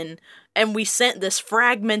communication, and we sent this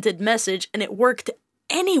fragmented message, and it worked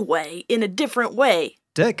anyway, in a different way.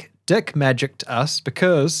 Dick magicked us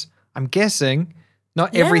because I'm guessing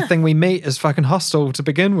not everything we meet is fucking hostile to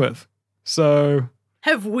begin with. So...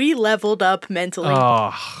 Have we leveled up mentally?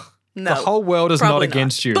 Oh, no. The whole world is not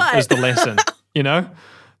against you, is the lesson. You know?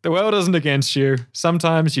 The world isn't against you.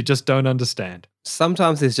 Sometimes you just don't understand.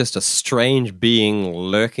 Sometimes there's just a strange being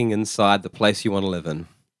lurking inside the place you want to live in.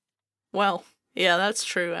 Well, yeah, that's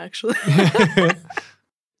true, actually.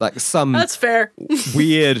 Like some that's fair.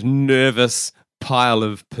 weird, nervous, pile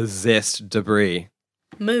of possessed debris.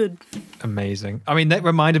 Mood. Amazing. I mean, that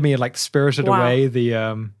reminded me of like Spirited Wow. Away,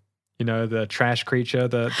 the the trash creature,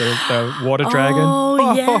 the water dragon.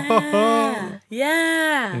 Oh, yeah.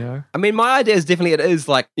 Yeah. You know? I mean, my idea is definitely it is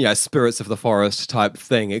like, spirits of the forest type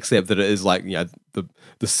thing, except that it is like,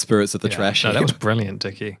 the spirits of the Yeah. trash. No, that was brilliant,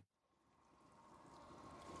 Dickie.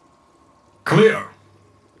 Cleo,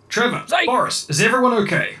 Trevor, Zay. Boris, is everyone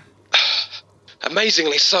okay?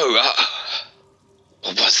 Amazingly so.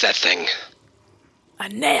 What was that thing? A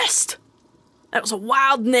nest. That was a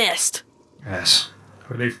wild nest. Yes,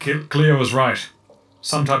 I believe Cleo was right.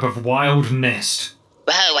 Some type of wild nest.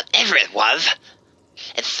 Well, whatever it was,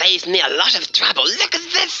 it saved me a lot of trouble. Look at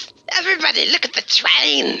this! Everybody, look at the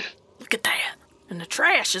train! Look at that. And the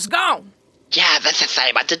trash is gone. Yeah, that's the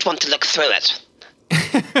same. I did want to look through it.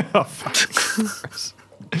 Oh, fuck.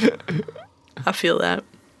 I feel that.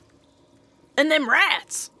 And them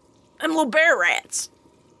rats. Them little bear rats.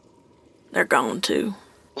 They're gone too.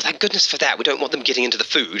 Well, thank goodness for that. We don't want them getting into the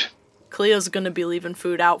food. Cleo's gonna be leaving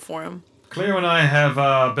food out for him. Cleo and I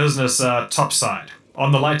have business topside,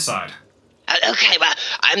 on the light side. Okay, well,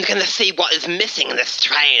 I'm gonna see what is missing in this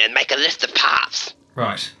train and make a list of parts.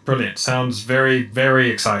 Right, brilliant. Sounds very, very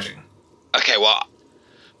exciting. Okay, well,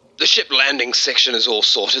 the ship landing section is all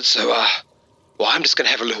sorted, so, I'm just gonna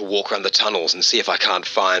have a little walk around the tunnels and see if I can't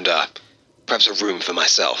find, perhaps a room for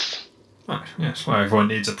myself. Right, yes, well, everyone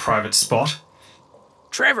needs a private spot.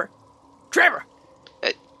 Trevor. Trevor.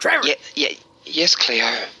 Trevor. Yes, Cleo.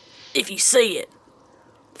 If you see it,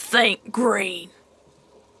 think green.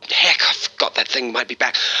 Heck, I forgot that thing might be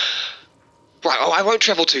back. Right, I won't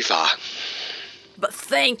travel too far. But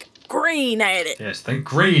think green at it. Yes, think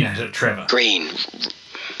green at it, Trevor. Green.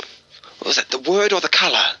 What was that, the word or the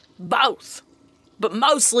colour? Both. But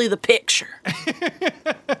mostly the picture.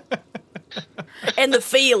 And the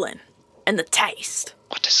feeling. And the taste.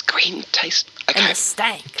 What does green taste? And Okay. the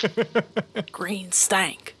stank. Green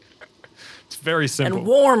stank. It's very simple. And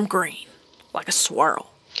warm green. Like a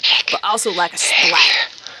swirl. Heck. But also like a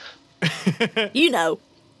splat. You know.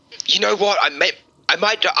 You know what? I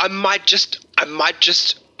might just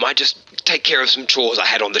take care of some chores I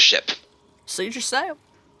had on the ship. Suit yourself.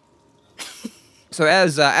 So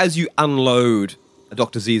as you unload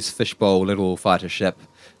Dr. Z's fishbowl little fighter ship,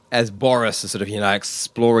 as Boris is sort of,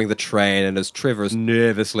 exploring the train and as Trevor is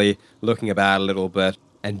nervously looking about a little bit,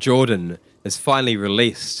 and Jordan is finally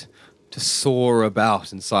released to soar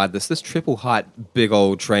about inside this triple height big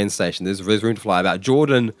old train station. There's room to fly about.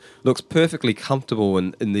 Jordan looks perfectly comfortable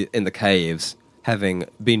in the caves, having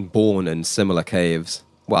been born in similar caves.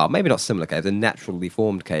 Well, maybe not similar caves, they're naturally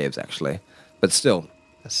formed caves actually, but still.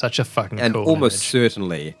 That's such a fucking And cool almost image.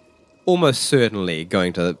 certainly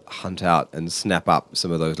going to hunt out and snap up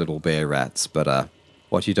some of those little bear rats. But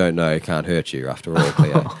what you don't know can't hurt you, after all,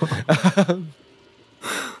 Cleo.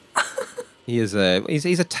 He's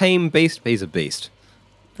a tame beast, but he's a beast.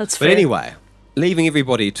 That's But fair. anyway, leaving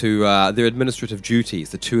everybody to their administrative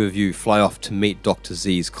duties, the two of you fly off to meet Dr.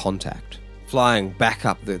 Z's contact. Flying back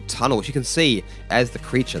up the tunnel, you can see as the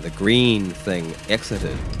creature, the green thing,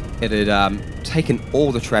 exited, it had taken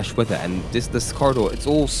all the trash with it, and this corridor, it's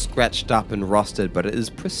all scratched up and rusted, but it is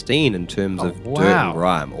pristine in terms of dirt and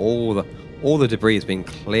grime. All the debris has been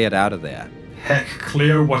cleared out of there. Heck,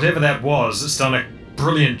 Cleo, whatever that was, it's done a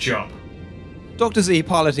brilliant job. Dr. Z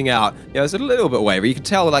piloting out, it's a little bit wavery. You can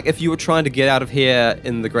tell, if you were trying to get out of here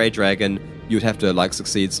in the Grey Dragon, you would have to,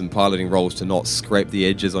 succeed some piloting rolls to not scrape the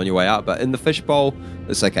edges on your way out. But in the fishbowl,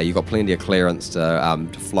 it's okay. You've got plenty of clearance to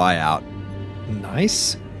fly out.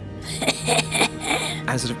 Nice.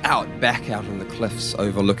 And sort of back out on the cliffs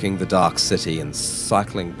overlooking the Dark City and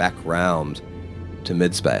cycling back round to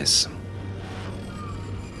midspace.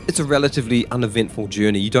 It's a relatively uneventful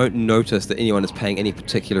journey. You don't notice that anyone is paying any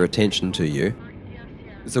particular attention to you.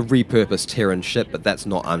 It's a repurposed Terran ship, but that's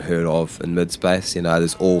not unheard of in midspace.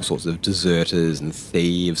 There's all sorts of deserters and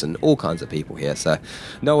thieves and all kinds of people here, so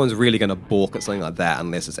no one's really going to balk at something like that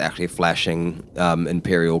unless it's actually flashing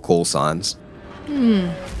Imperial call signs.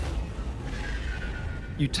 You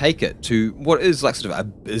take it to what is sort of a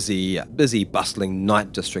busy, bustling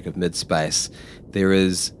night district of midspace. There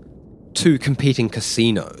is 2 competing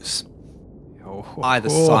casinos either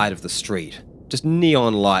side of the street. Just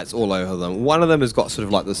neon lights all over them. One of them has got sort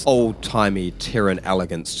of this old-timey Terran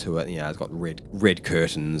elegance to it. It's got red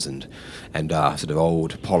curtains and sort of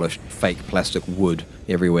old polished fake plastic wood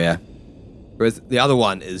everywhere. Whereas the other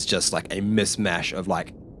one is just a mismatch of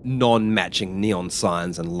non-matching neon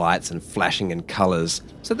signs and lights and flashing in colors.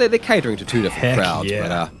 So they're catering to 2 different Heck crowds.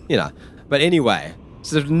 yeah. But But anyway,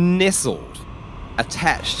 sort of nestled,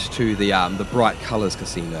 attached to the Bright Colors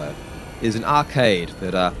Casino, is an arcade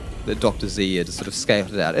that Dr. Z had sort of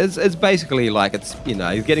scouted out. It's basically like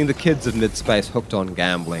getting the kids of Midspace hooked on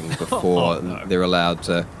gambling before they're allowed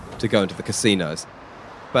to go into the casinos.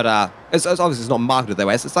 But it's obviously it's not marketed that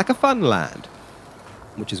way. It's like a fun land,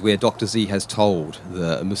 which is where Dr. Z has told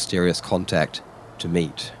the mysterious contact to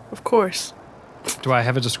meet. Of course. Do I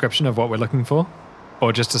have a description of what we're looking for?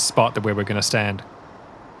 Or just a spot where we're going to stand?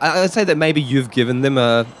 I'd say that maybe you've given them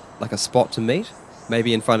a spot to meet.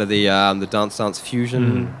 Maybe in front of the Dance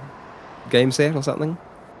Fusion game set or something.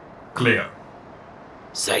 Cleo.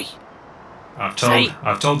 Say. I've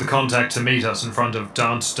told the contact to meet us in front of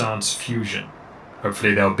Dance Fusion.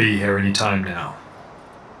 Hopefully they'll be here any time now.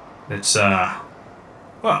 It's,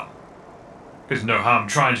 well, there's no harm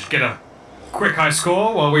trying to get a quick high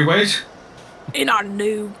score while we wait. And I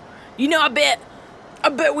knew. I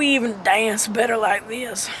bet we even dance better like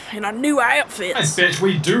this in our new outfits. I bet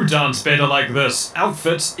we do dance better like this.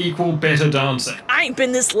 Outfits equal better dancing. I ain't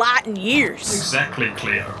been this light in years. Exactly,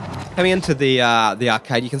 Cleo. Coming into the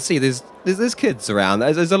arcade, you can see there's kids around.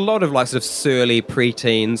 There's a lot of like sort of surly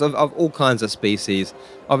preteens of all kinds of species.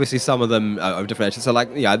 Obviously, some of them are of different ages. So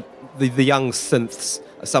like, the young synths,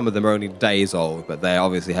 some of them are only days old, but they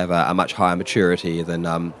obviously have a much higher maturity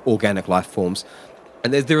than organic life forms.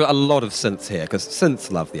 And there are a lot of synths here, because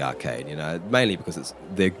synths love the arcade, mainly because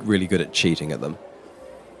they're really good at cheating at them.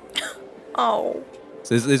 Oh.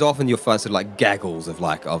 So there's often you'll find sort of like gaggles of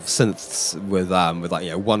synths with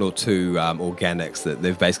one or two organics that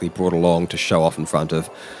they've basically brought along to show off in front of.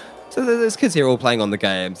 So there's kids here all playing on the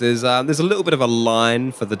games. There's a little bit of a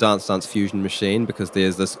line for the Dance Fusion machine, because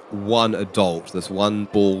there's this one adult, this one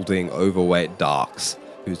balding, overweight Darks,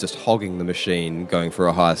 who's just hogging the machine, going for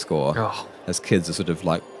a high score. Oh. As kids are sort of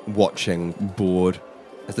like watching, bored.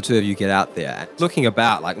 As the two of you get out there, looking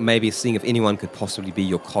about, like maybe seeing if anyone could possibly be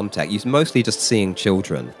your contact. You're mostly just seeing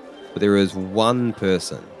children, but there is one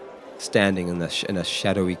person standing in a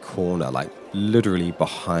shadowy corner, like literally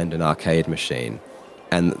behind an arcade machine,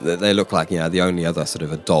 and they look like the only other sort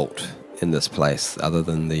of adult in this place, other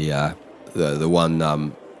than the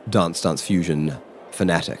one Dance Fusion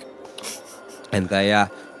fanatic, and they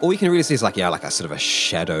all you can really see is like a sort of a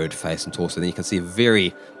shadowed face and torso. Then you can see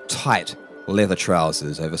very tight leather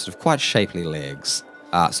trousers over sort of quite shapely legs.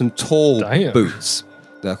 Some tall boots.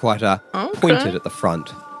 They're quite pointed at the front.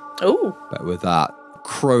 Oh. But with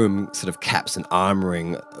chrome sort of caps and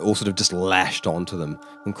armoring all sort of just lashed onto them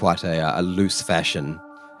in quite a loose fashion.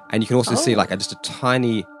 And you can also see just a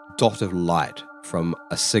tiny dot of light from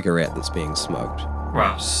a cigarette that's being smoked.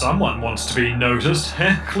 Well, someone wants to be noticed,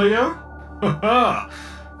 eh, Cleo?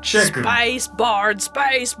 Check them.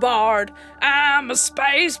 Space bard, I'm a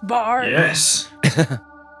space bard. Yes.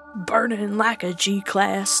 Burning like a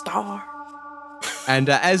G-class star. And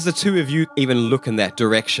as the two of you even look in that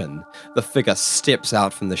direction, the figure steps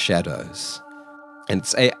out from the shadows. And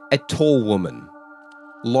it's a tall woman.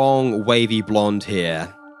 Long, wavy blonde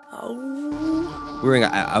hair. Oh. Wearing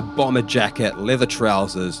a bomber jacket, leather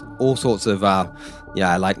trousers, all sorts of,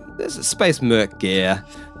 there's a space merc gear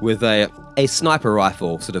with a sniper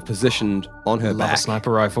rifle sort of positioned on her back. Love a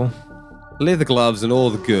sniper rifle. Leather gloves and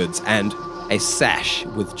all the goods, and a sash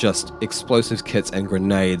with just explosives kits and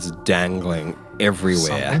grenades dangling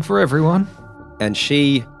everywhere. Something for everyone. And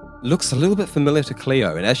she looks a little bit familiar to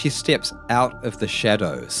Cleo, and as she steps out of the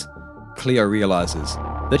shadows, Cleo realizes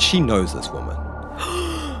that she knows this woman.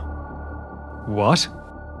 What?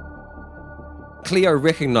 Cleo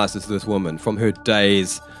recognizes this woman from her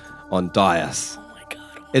days on Dias. Oh my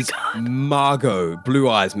god. It's Margot Blue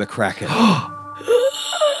Eyes McCracken.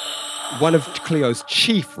 One of Cleo's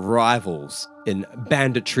chief rivals in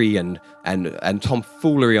banditry and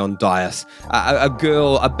tomfoolery on Dias. A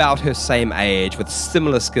girl about her same age with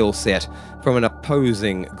similar skill set from an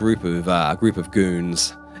opposing group of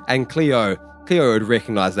goons. And Cleo would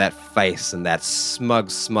recognize that face and that smug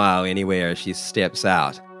smile anywhere as she steps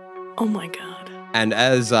out. Oh my god. And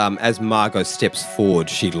as Margot steps forward,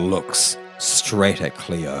 she looks straight at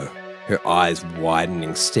Cleo, her eyes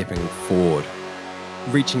widening, stepping forward,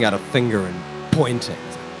 reaching out a finger and pointing.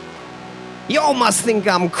 You must think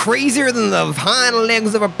I'm crazier than the hind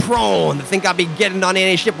legs of a prawn to think I'll be getting on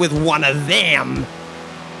any ship with one of them.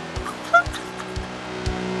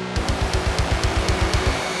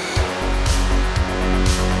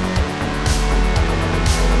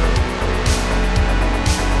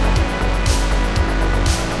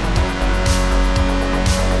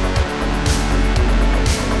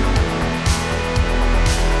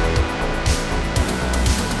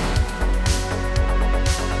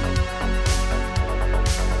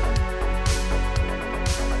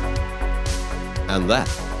 And that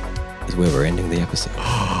is where we're ending the episode.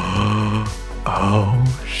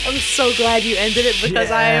 Oh, I'm so glad you ended it because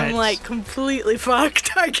I am Shit. like completely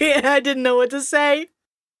fucked. I didn't know what to say.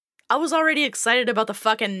 I was already excited about the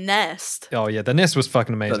fucking nest. Oh yeah, the nest was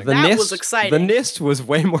fucking amazing. That nest was exciting. The nest was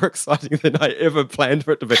way more exciting than I ever planned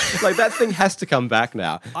for it to be. Like, that thing has to come back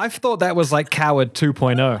now. I thought that was like Coward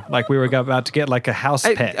 2.0. Like we were about to get like a house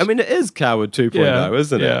pet. I mean, it is Coward 2.0,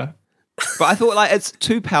 isn't it? Yeah. But I thought, like, it's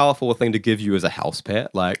too powerful a thing to give you as a house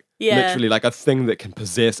pet. Like, Yeah. literally, like a thing that can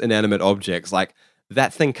possess inanimate objects. Like,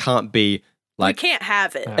 that thing can't be, We like, can't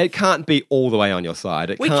have it. it can't be all the way on your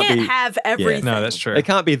side. It We can't can't be, have everything. No, that's true. It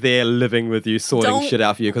can't be there living with you, sorting Don't- shit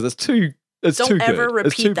out for you, because it's too good. Don't ever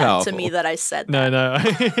It's too repeat that to powerful. me that I said that. No.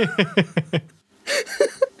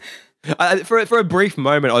 For a brief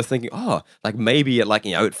moment, I was thinking, oh, like maybe it, like,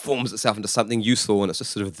 you know, it forms itself into something useful and it's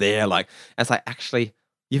just sort of there. Like, and it's like, actually,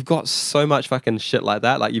 you've got so much fucking shit like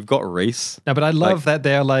that. Like, you've got Reese No, but I love that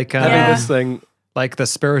they're like having Yeah. this thing. like the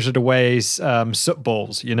Spirited Away's soot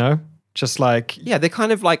balls, you know? Just like Yeah, they're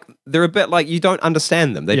kind of like, they're a bit like, you don't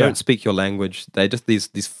understand them. They Yeah. don't speak your language. They're just these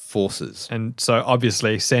forces. and so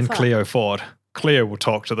obviously send Fuck. Cleo forward. Cleo will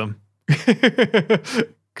talk to them.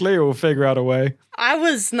 Cleo will figure out a way. I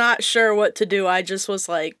was not sure what to do. I just was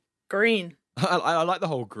like, green. I like the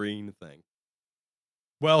whole green thing.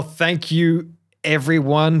 Well, thank you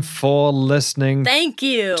everyone for listening Thank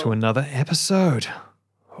you. to another episode.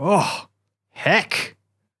 Oh, heck.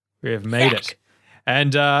 We have made it.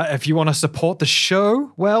 And if you want to support the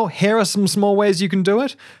show, well, here are some small ways you can do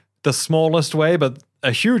it. The smallest way, but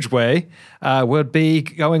a huge way, would be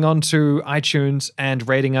going on to iTunes and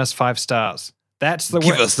rating us 5 stars. That's the way.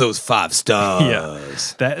 those 5 stars. Yeah.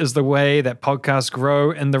 That is the way that podcasts grow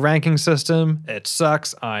in the ranking system. It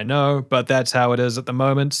sucks, I know, but that's how it is at the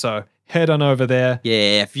moment. So head on over there.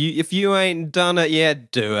 Yeah, if you ain't done it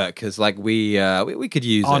yet, do it, because like we could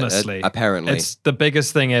use Honestly, it. Apparently, it's the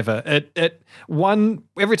biggest thing ever.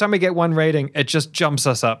 Every time we get one rating, it just jumps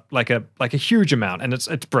us up like a huge amount, and it's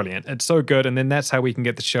brilliant. It's so good, and then that's how we can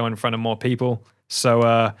get the show in front of more people.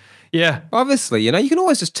 So yeah, obviously, you know, you can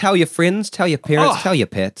always just tell your friends, tell your parents, Oh, tell your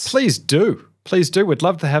pets. please do. We'd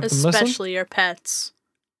love to have them listen. Especially your pets.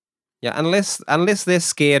 Yeah, unless they're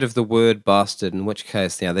scared of the word bastard, in which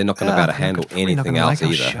case, yeah, they're not going to be able to handle Probably not anything gonna else like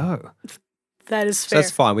our either. show. That is So fair.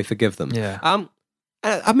 that's fine. We forgive them. Yeah.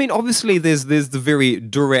 I mean, obviously, there's the very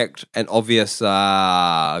direct and obvious.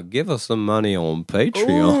 Give us some money on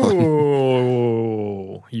Patreon.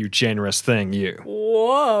 Oh, you generous thing, you.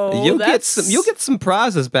 Whoa. you'll get that's- some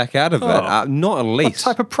prizes back out of it. Oh. Not at What least.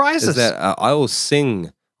 type of prizes? Is that I will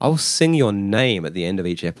sing your name at the end of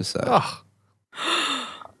each episode. Oh,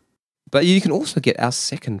 But you can also get our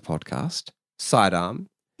second podcast, Sidearm,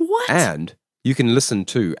 What? and you can listen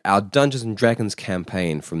to our Dungeons and Dragons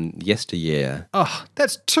campaign from yesteryear.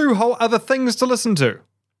 that's 2 whole other things to listen to.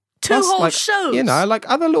 Two Plus, whole like, shows. You know, like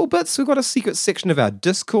other little bits. We've got a secret section of our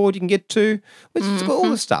Discord you can get to, which has got all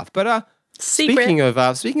the stuff. But Secret. speaking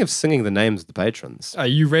of singing the names of the patrons, Are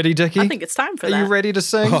you ready, Dickie? I think it's time for Are that. you ready to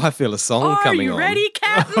sing? oh, I feel a song Are coming you on. ready,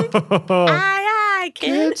 Captain? Aye,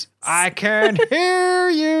 kid. I can hear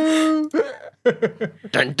you.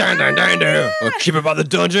 Dun, dun, dun, dun, dun. I'll keep it by the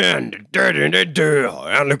dungeon. Dun, dun, dun, dun.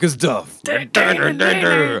 And Lucas Duff. Dun, dun, dun, dun,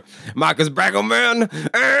 dun. Marcus Braggleman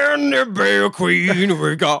and the Bear Queen.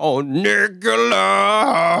 We got Nicola.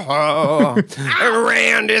 And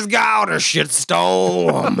Randy's got a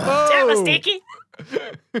shitstorm. Damn it, Sticky.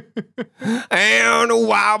 And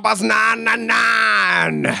Wild Boss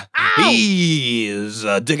 999. He's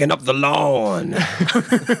digging up the lawn.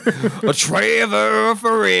 Trevor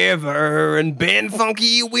Forever and Ben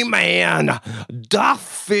Funky Wee Man.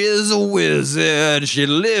 Duff is a wizard. She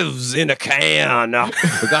lives in a can.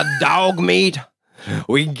 We got dog meat.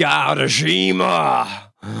 We got a Shima.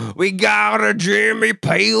 We got a Jimmy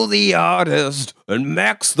Pale the artist and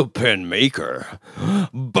Max the pen maker.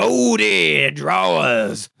 Bodie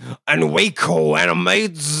drawers and Waco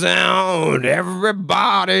animate sound.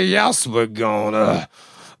 Everybody else we're gonna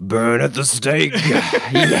burn at the stake.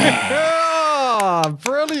 Yeah. Oh,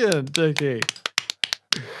 brilliant, Dickie.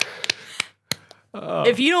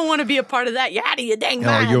 If you don't want to be a part of that, you're out of your dang Oh,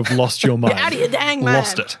 mind. you've lost your mind. You're out of your dang mind.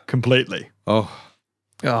 Lost it completely. Oh,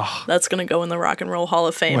 Oh, That's going to go in the Rock and Roll Hall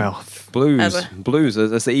of Fame. well, blues. Ever. Blues.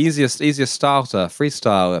 It's the easiest starter.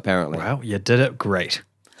 Freestyle, apparently. well, you did it great.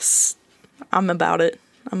 I'm about it.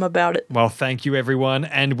 Well, thank you, everyone,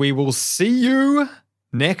 and we will see you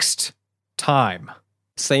next time.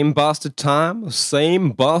 Same bastard time,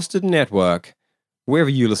 same bastard network. Wherever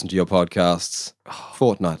you listen to your podcasts,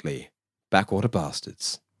 fortnightly. Backwater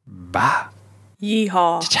Bastards. Bye.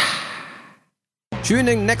 Yeehaw. Tune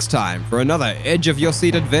in next time for another edge of your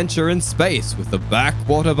seat adventure in space with the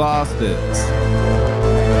Backwater Bastards.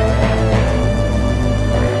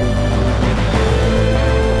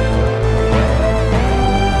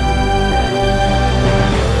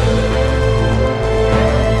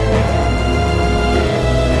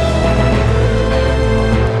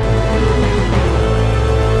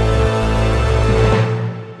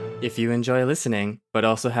 If you enjoy listening, but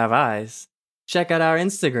also have eyes, check out our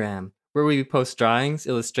Instagram, where we post drawings,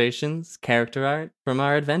 illustrations, character art from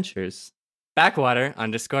our adventures.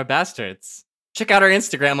 Backwater_bastards. Check out our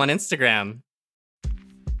Instagram on Instagram.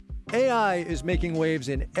 AI is making waves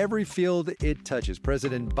in every field it touches.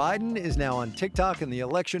 President Biden is now on TikTok, and the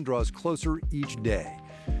election draws closer each day.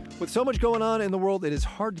 With so much going on in the world, it is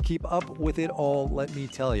hard to keep up with it all, let me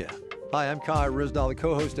tell you. Hi, I'm Kai Rizdal, the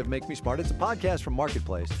co-host of Make Me Smart. It's a podcast from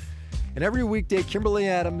Marketplace. And every weekday, Kimberly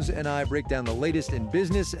Adams and I break down the latest in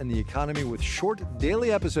business and the economy with short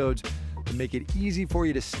daily episodes that make it easy for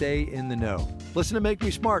you to stay in the know. Listen to Make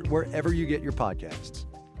Me Smart wherever you get your podcasts.